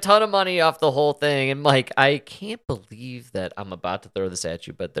 they made a ton of money off the whole thing, and Mike, I can't believe that I'm about to throw this at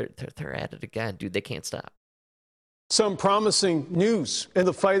you, but they're at it again, dude. They can't stop. Some promising news in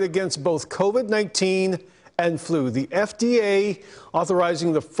the fight against both COVID-19 and flu. The FDA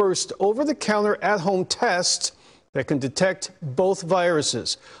authorizing the first over-the-counter at-home test that can detect both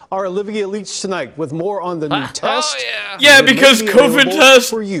viruses. Our Olivia Leach tonight with more on the new test. Oh, yeah. Yeah, because COVID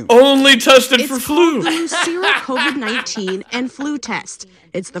test only tested for flu. It's called the Lucira COVID-19 and flu test.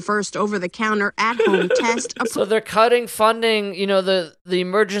 It's the first over-the-counter at-home test. So they're cutting funding. You know, the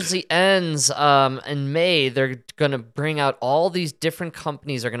emergency ends in May. They're going to bring out all these different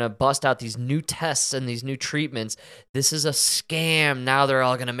companies are going to bust out these new tests and these new treatments. This is a scam. Now they're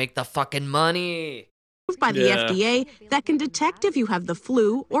all going to make the fucking money. By the FDA that can detect if you have the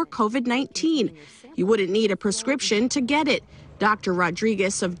flu or COVID-19. You wouldn't need a prescription to get it. Dr.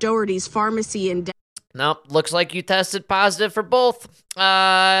 Rodriguez of Doherty's Pharmacy in Nope, looks like you tested positive for both.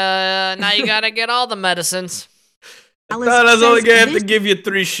 Now you gotta get all the medicines. I thought I was only gonna have to give you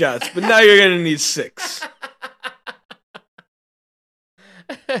 3 shots, but now you're gonna need 6.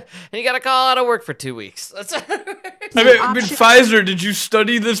 And you gotta call out of work for 2 weeks. I mean, Pfizer, did you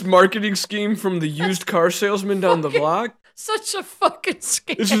study this marketing scheme from the used car salesman down the block? Such a fucking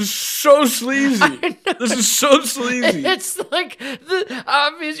scam. This is so sleazy. This is so sleazy. It's like,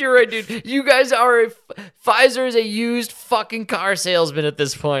 obvious, you're right, dude. You guys are, Pfizer is a used fucking car salesman at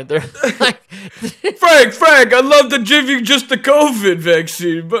this point. They're like, Frank, I'd love to give you just the COVID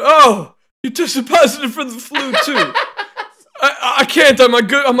vaccine, but you tested positive for the flu too. I can't.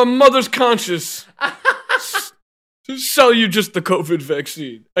 I'm a mother's conscience. Sell you just the COVID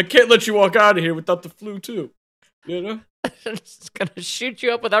vaccine. I can't let you walk out of here without the flu too. You know? It's gonna shoot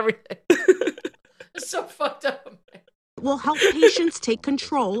you up with everything. It's so fucked up, man. Will help patients take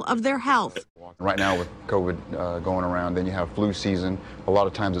control of their health. Right now with COVID going around, then you have flu season. A lot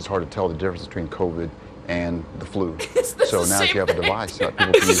of times it's hard to tell the difference between COVID and the flu. So now if you have a device that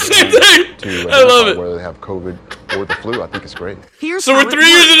people can use to identify whether they have COVID or the flu, I think it's great. So we're 3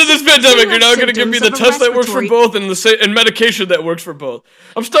 years into this pandemic. You're now going to give me the test that works for both and medication that works for both.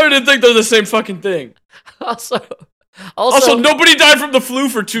 I'm starting to think they're the same fucking thing. Also, nobody died from the flu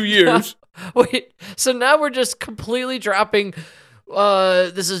for 2 years. Wait, so now we're just completely dropping.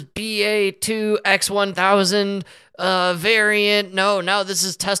 This is BA2X1000 variant. No, now this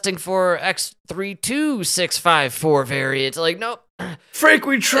is testing for X32654 variant. Like, nope. Frank,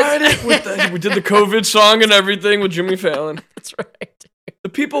 we tried it. We did the COVID song and everything with Jimmy Fallon. That's right. The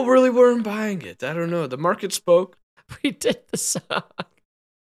people really weren't buying it. I don't know. The market spoke. We did the song.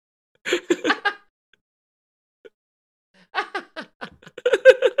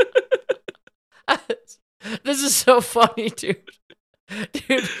 This is so funny, dude.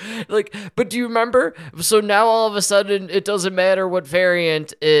 Dude, like, but do you remember? So now all of a sudden it doesn't matter what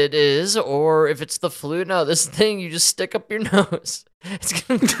variant it is or if it's the flu. No, this thing you just stick up your nose. It's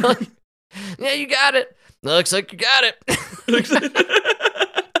gonna tell you, yeah, you got it. Looks like you got it.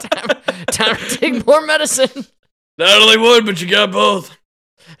 time to take more medicine. Not only one, but you got both.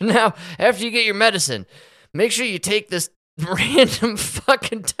 Now, after you get your medicine, make sure you take this random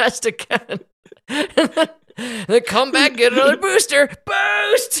fucking test again. And Then come back, get another booster.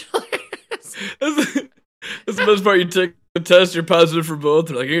 Boost! That's the best part. You take the test, you're positive for both.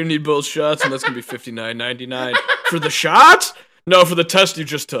 They're like, you're going to need both shots, and that's going to be $59.99. For the shots? No, for the test you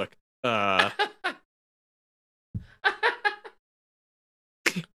just took. I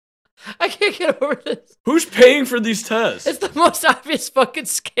can't get over this. Who's paying for these tests? It's the most obvious fucking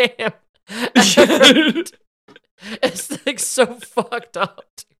scam. It's like so fucked up.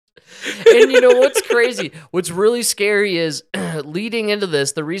 And you know what's crazy? What's really scary is leading into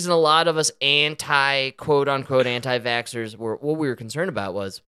this, the reason a lot of us quote-unquote anti-vaxxers what we were concerned about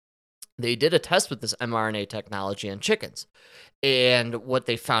was they did a test with this mRNA technology on chickens. And what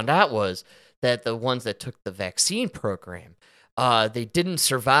they found out was that the ones that took the vaccine program, they didn't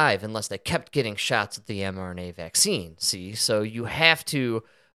survive unless they kept getting shots of the mRNA vaccine. See, so you have to,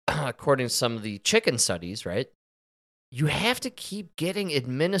 according to some of the chicken studies, right? You have to keep getting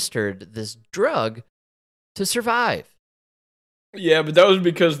administered this drug to survive. Yeah, but that was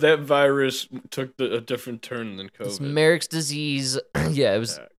because that virus took a different turn than COVID. This Marek's disease, yeah, it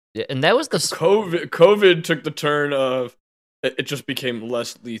was, yeah, and that was the COVID took the turn of it just became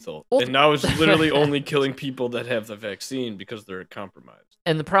less lethal, and now it's literally only killing people that have the vaccine because they're compromised.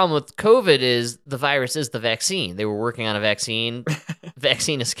 And the problem with COVID is the virus is the vaccine. They were working on a vaccine.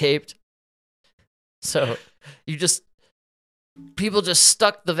 Vaccine escaped. So people just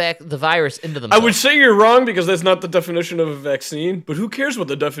stuck the virus into themselves. I would say you're wrong because that's not the definition of a vaccine, but who cares what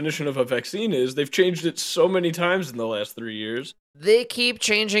the definition of a vaccine is? They've changed it so many times in the last 3 years. They keep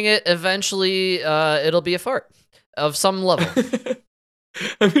changing it. Eventually, it'll be a fart of some level.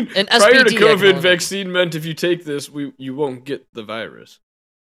 I mean, prior to COVID, vaccine meant if you take this, you won't get the virus.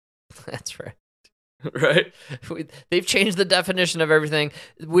 That's right. Right? They've changed the definition of everything,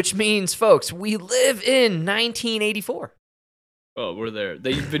 which means, folks, we live in 1984. Oh, we're there.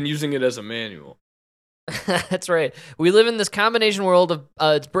 They've been using it as a manual. That's right. We live in this combination world of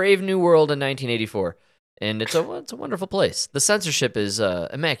it's Brave New World in 1984, and it's a wonderful place. The censorship is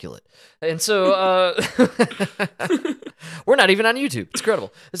immaculate, and so we're not even on YouTube. It's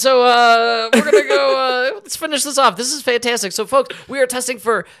incredible. So we're gonna go. Let's finish this off. This is fantastic. So, folks, we are testing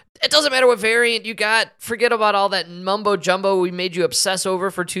for. It doesn't matter what variant you got. Forget about all that mumbo jumbo we made you obsess over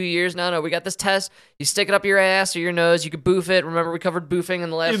for 2 years. No, we got this test. You stick it up your ass or your nose. You can boof it. Remember, we covered boofing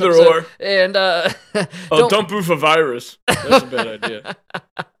in the last episode. Or. And don't boof a virus. That's a bad idea.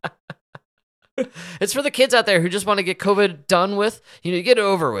 It's for the kids out there who just want to get COVID done with. You get it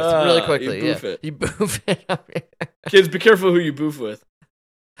over with really quickly. You boof it. You boof it up here. Kids, be careful who you boof with.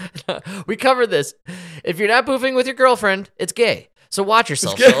 We covered this. If you're not boofing with your girlfriend, it's gay. So watch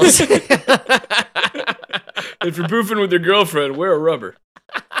yourself, fellas. If you're boofing with your girlfriend, wear a rubber.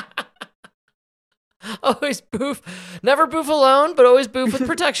 Always boof. Never boof alone, but always boof with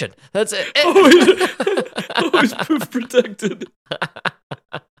protection. That's it. Always boof protected.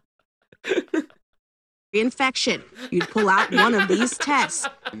 Infection. You'd pull out one of these tests.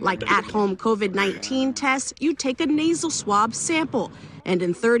 Like at-home COVID-19 tests, you'd take a nasal swab sample. And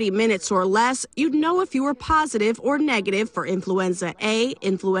in 30 minutes or less, you'd know if you were positive or negative for influenza A,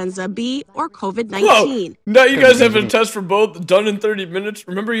 influenza B, or COVID-19. Whoa. Now you guys have a test for both done in 30 minutes?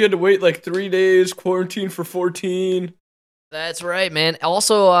 Remember you had to wait like 3 days, quarantine for 14? That's right, man.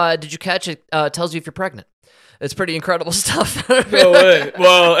 Also, did you catch it? Tells you if you're pregnant. It's pretty incredible stuff. No way.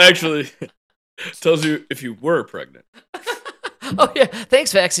 Well, actually, it tells you if you were pregnant. Oh, yeah.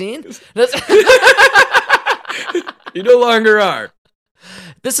 Thanks, vaccine. You no longer are.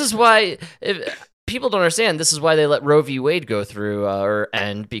 This is why, if people don't understand, this is why they let Roe v. Wade go through or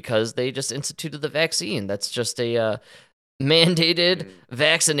end, because they just instituted the vaccine. That's just a mandated,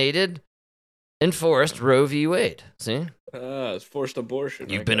 vaccinated, enforced Roe v. Wade. See? It's forced abortion.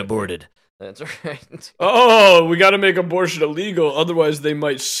 You've been aborted. That's right. Oh, we got to make abortion illegal. Otherwise, they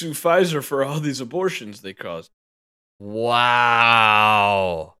might sue Pfizer for all these abortions they caused.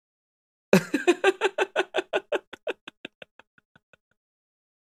 Wow.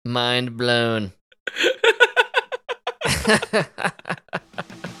 Mind blown.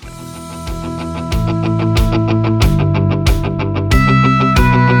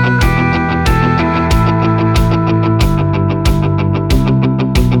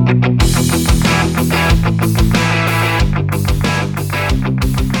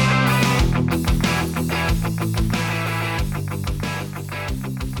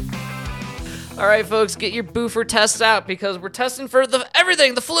 All right, folks, get your boofer tests out because we're testing for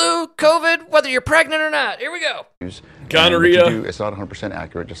everything, the flu, COVID, whether you're pregnant or not. Here we go. Gonorrhea. It's not 100%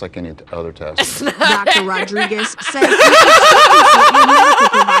 accurate, just like any other test. Dr. Rodriguez says you can consult your medical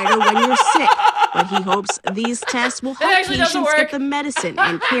provider when you're sick, but he He hopes these tests will help patients get the medicine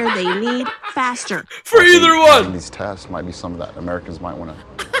and care they need faster. For either one. These tests might be something that Americans might want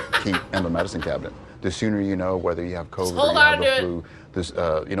to keep in the medicine cabinet. The sooner you know whether you have COVID or you have the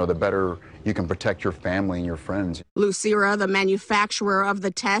flu, the better you can protect your family and your friends. Lucira, the manufacturer of the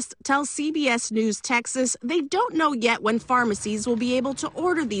test, tells CBS News Texas they don't know yet when pharmacies will be able to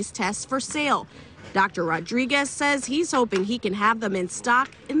order these tests for sale. Dr. Rodriguez says he's hoping he can have them in stock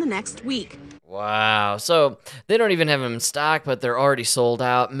in the next week. Wow. So they don't even have them in stock, but they're already sold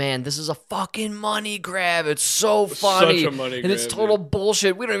out. Man, this is a fucking money grab. It's so funny. Such a money grab. And it's total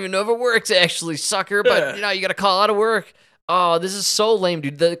bullshit. We don't even know if it works actually, sucker. But, you got to call out of work. Oh, this is so lame,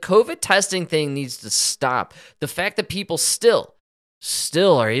 dude. The COVID testing thing needs to stop. The fact that people still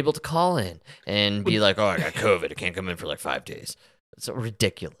are able to call in and be like, oh, I got COVID. I can't come in for like 5 days. It's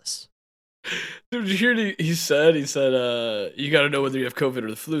ridiculous. Dude, did you hear what he said? He said, you got to know whether you have COVID or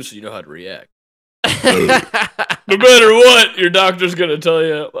the flu so you know how to react. No matter what, your doctor's going to tell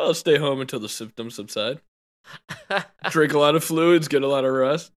you, well, stay home until the symptoms subside. Drink a lot of fluids, get a lot of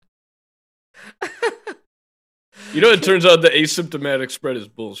rest. It turns out the asymptomatic spread is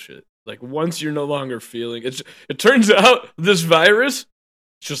bullshit. Like, once you're no longer feeling, it turns out this virus,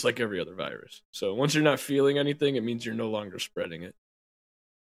 it's just like every other virus. So once you're not feeling anything, it means you're no longer spreading it.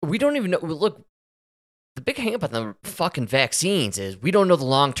 We don't even know. Look, the big hang up on the fucking vaccines is we don't know the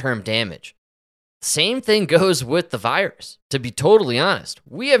long-term damage. Same thing goes with the virus, to be totally honest.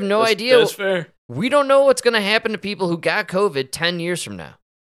 We have no idea. That's fair. We don't know what's going to happen to people who got COVID 10 years from now.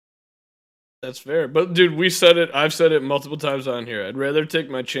 That's fair. But, dude, I've said it multiple times on here. I'd rather take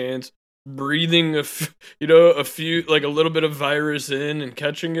my chance breathing a few, like a little bit of virus in and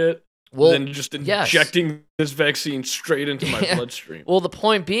catching it than just injecting this vaccine straight into my bloodstream. Well, the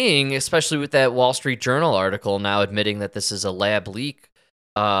point being, especially with that Wall Street Journal article now admitting that this is a lab leak,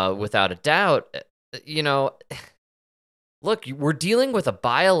 without a doubt, look, we're dealing with a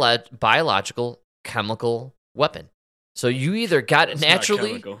biological chemical weapon. So you either got it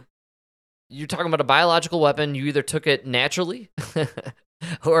naturally. You're talking about a biological weapon. You either took it naturally,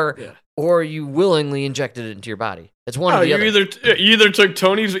 or you willingly injected it into your body. It's one or the other.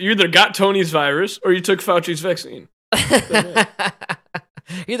 You either got Tony's virus or you took Fauci's vaccine.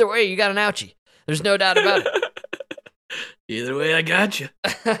 Either way, you got an ouchie. There's no doubt about it. Either way, I got you.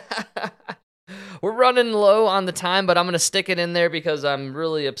 We're running low on the time, but I'm going to stick it in there because I'm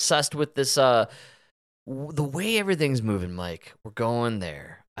really obsessed with this. The way everything's moving, Mike. We're going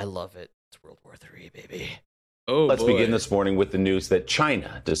there. I love it. It's World War III, baby. Oh, let's begin this morning with the news that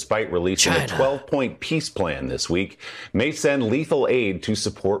China, despite releasing a 12-point peace plan this week, may send lethal aid to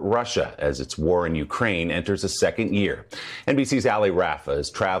support Russia as its war in Ukraine enters a second year. NBC's Ali Rafa is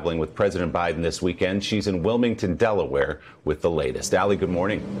traveling with President Biden this weekend. She's in Wilmington, Delaware, with the latest. Ali, good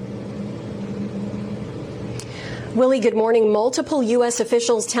morning. Willie, good morning. Multiple U.S.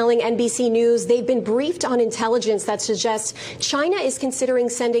 officials telling NBC News they've been briefed on intelligence that suggests China is considering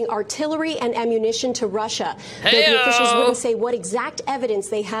sending artillery and ammunition to Russia. Though the officials wouldn't say what exact evidence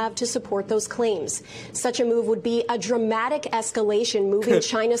they have to support those claims. Such a move would be a dramatic escalation, moving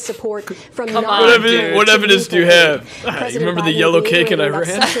China's support from what evidence do you have? You remember the yellow cake in Iran?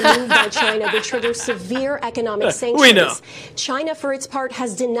 Such a move by China would trigger severe economic sanctions. We know. China, for its part,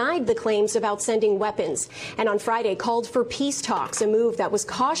 has denied the claims about sending weapons. And on Friday, called for peace talks, a move that was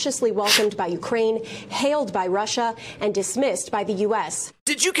cautiously welcomed by Ukraine, hailed by Russia, and dismissed by the U.S.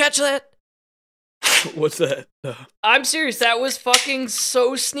 Did you catch that? What's that? I'm serious. That was fucking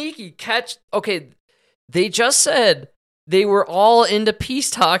so sneaky. Okay, they just said they were all into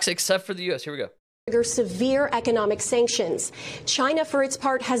peace talks except for the U.S. Here we go. Severe economic sanctions. China, for its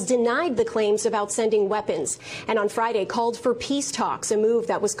part, has denied the claims about sending weapons, and on Friday called for peace talks, a move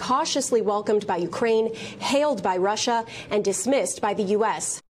that was cautiously welcomed by Ukraine, hailed by Russia, and dismissed by the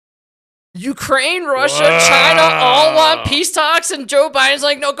U.S. Ukraine, Russia, China all want peace talks, and Joe Biden's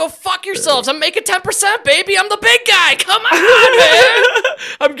like, no, go fuck yourselves. I'm making 10%, baby. I'm the big guy. Come on, man.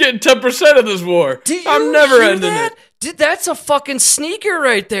 I'm getting 10% of this war. I'm never ending it. Dude, that's a fucking sneaker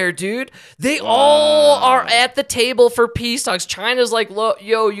right there, dude. They all are at the table for peace talks. China's like,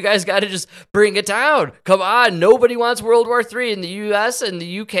 yo, you guys got to just bring it down. Come on. Nobody wants World War III in the U.S. and the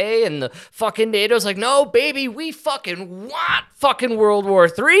U.K. and the fucking NATO's like, no, baby, we fucking want fucking World War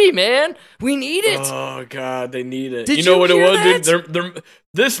III, man. We need it. Oh, God, they need it. Did you know what hear it was, that? dude?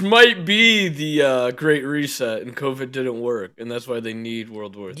 This might be the Great Reset, and COVID didn't work, and that's why they need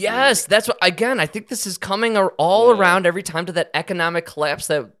World War III. Yes, that's what. Again, I think this is coming all around every time to that economic collapse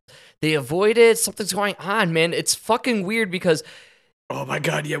that they avoided. Something's going on, man. It's fucking weird because Oh my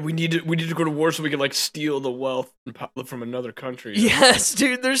God! Yeah, we need to go to war so we can like steal the wealth from another country. Yes,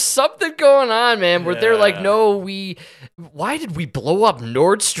 dude. There's something going on, man. Where they're like, no, why did we blow up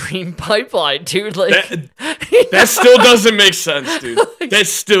Nord Stream pipeline, dude? Like that still doesn't make sense, dude. That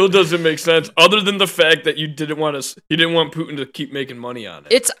still doesn't make sense. Other than the fact that you didn't want Putin to keep making money on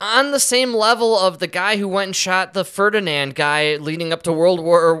it. It's on the same level of the guy who went and shot the Ferdinand guy leading up to World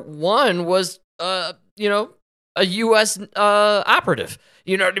War I was, a U.S. Operative.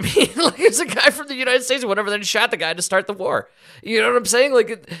 You know what I mean? Like, it's a guy from the United States or whatever that shot the guy to start the war. You know what I'm saying?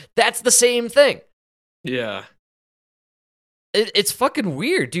 Like, that's the same thing. Yeah. It's fucking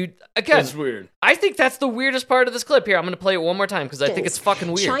weird, dude. Again, it's weird. I think that's the weirdest part of this clip. Here, I'm going to play it one more time because I think it's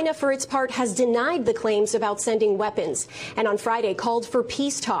fucking weird. China, for its part, has denied the claims about sending weapons and on Friday called for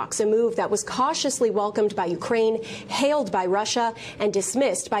peace talks, a move that was cautiously welcomed by Ukraine, hailed by Russia, and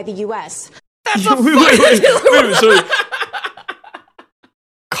dismissed by the U.S. That's a wait, sorry.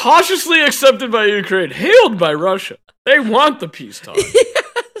 Cautiously accepted by Ukraine, hailed by Russia. They want the peace talk.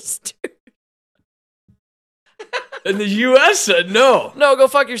 Yes, dude. And the U.S. said no. No, go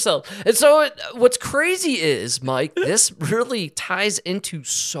fuck yourself. And so what's crazy is, Mike, this really ties into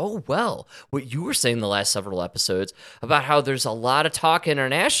so well what you were saying the last several episodes about how there's a lot of talk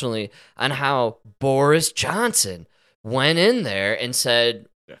internationally on how Boris Johnson went in there and said,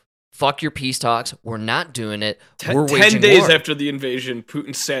 fuck your peace talks. We're not doing it. We're waging 10 days war. after the invasion,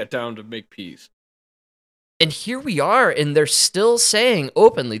 Putin sat down to make peace. And here we are, and they're still saying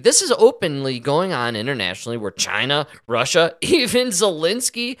openly, this is openly going on internationally where China, Russia, even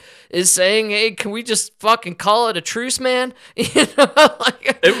Zelensky is saying, hey, can we just fucking call it a truce, man? You know,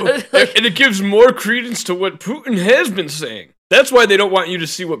 and it gives more credence to what Putin has been saying. That's why they don't want you to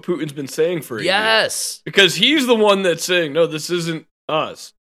see what Putin's been saying for a year. Because he's the one that's saying, no, this isn't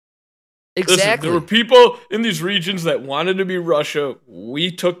us. Exactly. Listen, there were people in these regions that wanted to be Russia.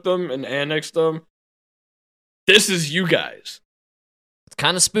 We took them and annexed them. This is you guys. It's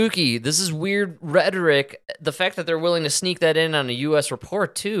kind of spooky. This is weird rhetoric. The fact that they're willing to sneak that in on a U.S.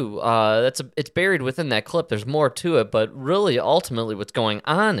 report, too, it's buried within that clip. There's more to it, but really, ultimately, what's going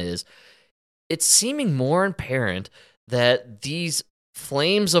on is it's seeming more apparent that these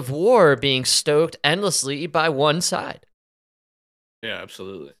flames of war are being stoked endlessly by one side. Yeah,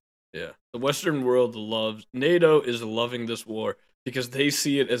 absolutely. Yeah. The Western world loves, NATO is loving this war because they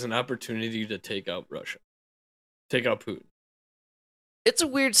see it as an opportunity to take out Russia. Take out Putin. It's a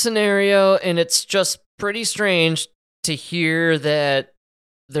weird scenario, and it's just pretty strange to hear that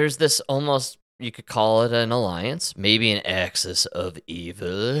there's this almost, you could call it an alliance, maybe an axis of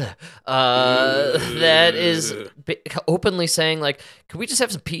evil, that is openly saying, like, can we just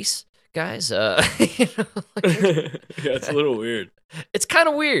have some peace, guys? Yeah, it's a little weird. It's kind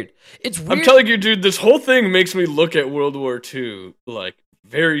of weird. It's weird. I'm telling you, dude, this whole thing makes me look at World War II, like,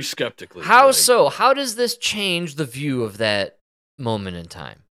 very skeptically. How so? How does this change the view of that moment in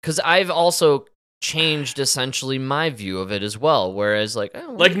time? Because I've also changed essentially my view of it as well. Whereas, like,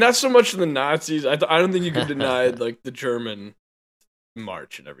 not so much the Nazis. I don't think you can deny like the German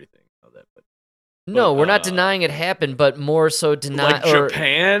march and everything. No, we're not denying it happened, but more so like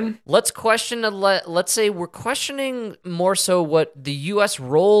Japan. Let's question. Let's say we're questioning more so what the U.S.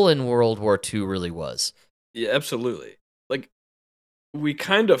 role in World War II really was. Yeah, absolutely. Like, we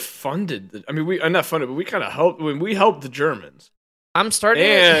kind of funded. We not funded, but we kind of helped when we helped the Germans. I'm starting.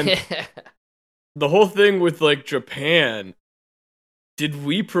 And the whole thing with like Japan. Did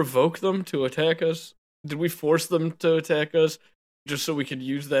we provoke them to attack us? Did we force them to attack us just so we could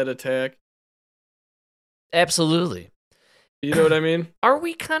use that attack? Absolutely. You know what I mean? Are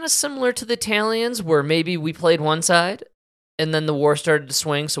we kind of similar to the Italians where maybe we played one side and then the war started to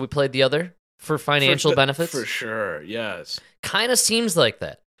swing, so we played the other for financial benefits? For sure, yes. Kind of seems like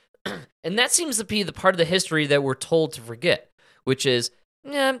that. And that seems to be the part of the history that we're told to forget, which is,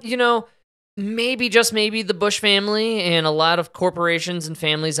 maybe, just maybe, the Bush family and a lot of corporations and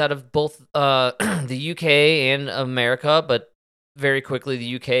families out of both the UK and America, but very quickly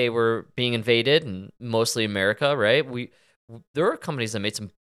the UK were being invaded, and mostly America, right? There were companies that made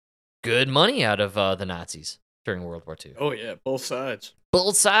some good money out of the Nazis during World War II. Oh yeah, both sides.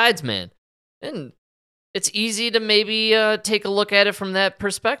 Both sides, man. And it's easy to maybe take a look at it from that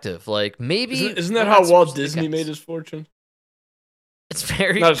perspective. Like, maybe isn't that how Walt Disney made his fortune? It's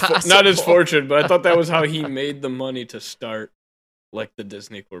very possible. Not his fortune, but I thought that was how he made the money to start. Like the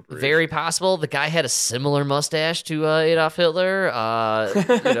Disney Corporation. Very possible. The guy had a similar mustache to Adolf Hitler.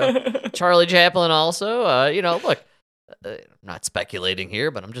 Charlie Chaplin also. Look, I'm not speculating here,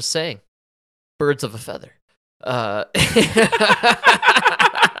 but I'm just saying. Birds of a feather.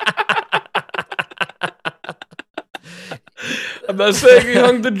 I'm not saying he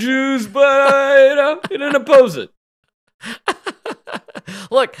hung the Jews, but he didn't oppose it.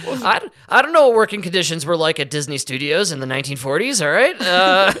 Look, I don't know what working conditions were like at Disney Studios in the 1940s, all right?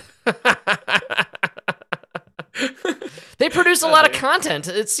 They produce a lot of content.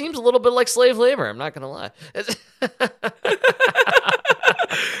 It seems a little bit like slave labor, I'm not going to lie.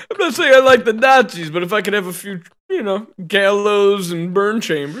 I'm not saying I like the Nazis, but if I could have a few, gallows and burn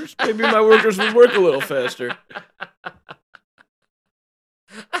chambers, maybe my workers would work a little faster.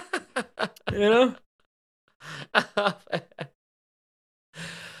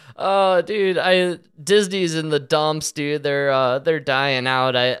 Oh, dude, Disney's in the dumps, dude. They're dying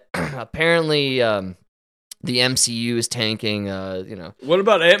out. Apparently, the MCU is tanking. What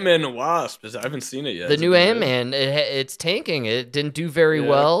about Ant-Man and the Wasp? I haven't seen it yet. The new Ant-Man, it's tanking. It didn't do very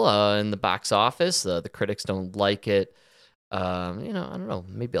well in the box office. The critics don't like it. I don't know.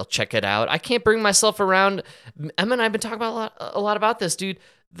 Maybe I'll check it out. I can't bring myself around. Emma and I have been talking about a lot about this, dude.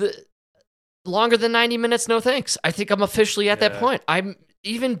 The longer than 90 minutes, no thanks. I think I'm officially at that point. I'm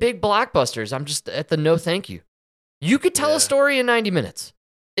even big blockbusters. I'm just at the no thank you. You could tell a story in 90 minutes.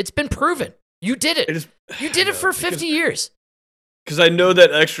 It's been proven. You did it. You did it for 50 years. Because I know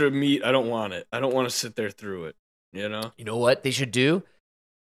that extra meat, I don't want it. I don't want to sit there through it, You know what they should do?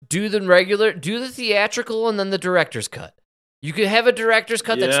 Do the theatrical and then the director's cut. You could have a director's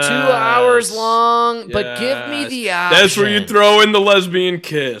cut that's 2 hours long, but give me the option. That's where you throw in the lesbian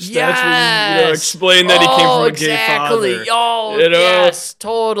kiss. That's where you explain that he came from a gay father. Oh, yes,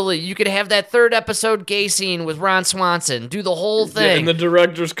 totally. You could have that 3rd episode gay scene with Ron Swanson. Do the whole thing. Yeah, and the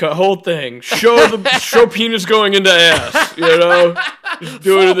director's cut, whole thing. Show penis going into ass, Just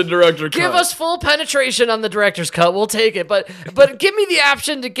do it in the director's cut. Give us full penetration on the director's cut. We'll take it. But give me the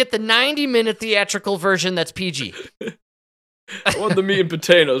option to get the 90-minute theatrical version that's PG. I want the meat and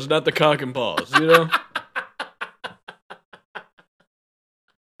potatoes, not the cock and balls, That's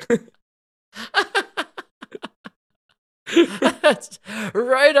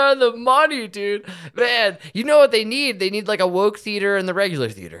right on the money, dude. Man, you know what they need? They need like a woke theater and the regular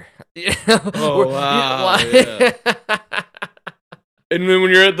theater. Oh, wow. Yeah. And then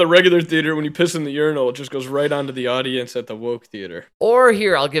when you're at the regular theater, when you piss in the urinal, it just goes right onto the audience at the woke theater. Or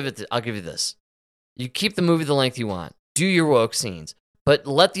here, I'll give you this. You keep the movie the length you want. Do your woke scenes, but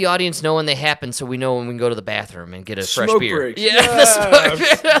let the audience know when they happen, so we know when we can go to the bathroom and get a fresh beer. Breaks. Yeah, the smoke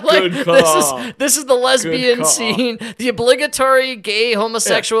break. Good call. This is the lesbian scene, the obligatory gay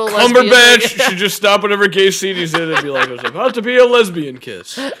homosexual lesbian. Cumberbatch should just stop whatever gay scene he's in and be like, "It's about to be a lesbian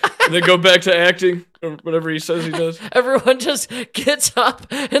kiss," and then go back to acting or whatever he says he does. Everyone just gets up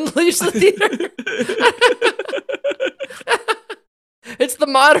and leaves the theater. It's the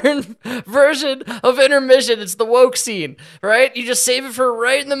modern version of intermission. It's the woke scene, right? You just save it for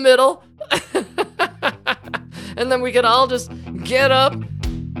right in the middle. And then we can all just get up,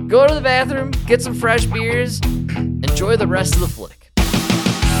 go to the bathroom, get some fresh beers, enjoy the rest of the flick.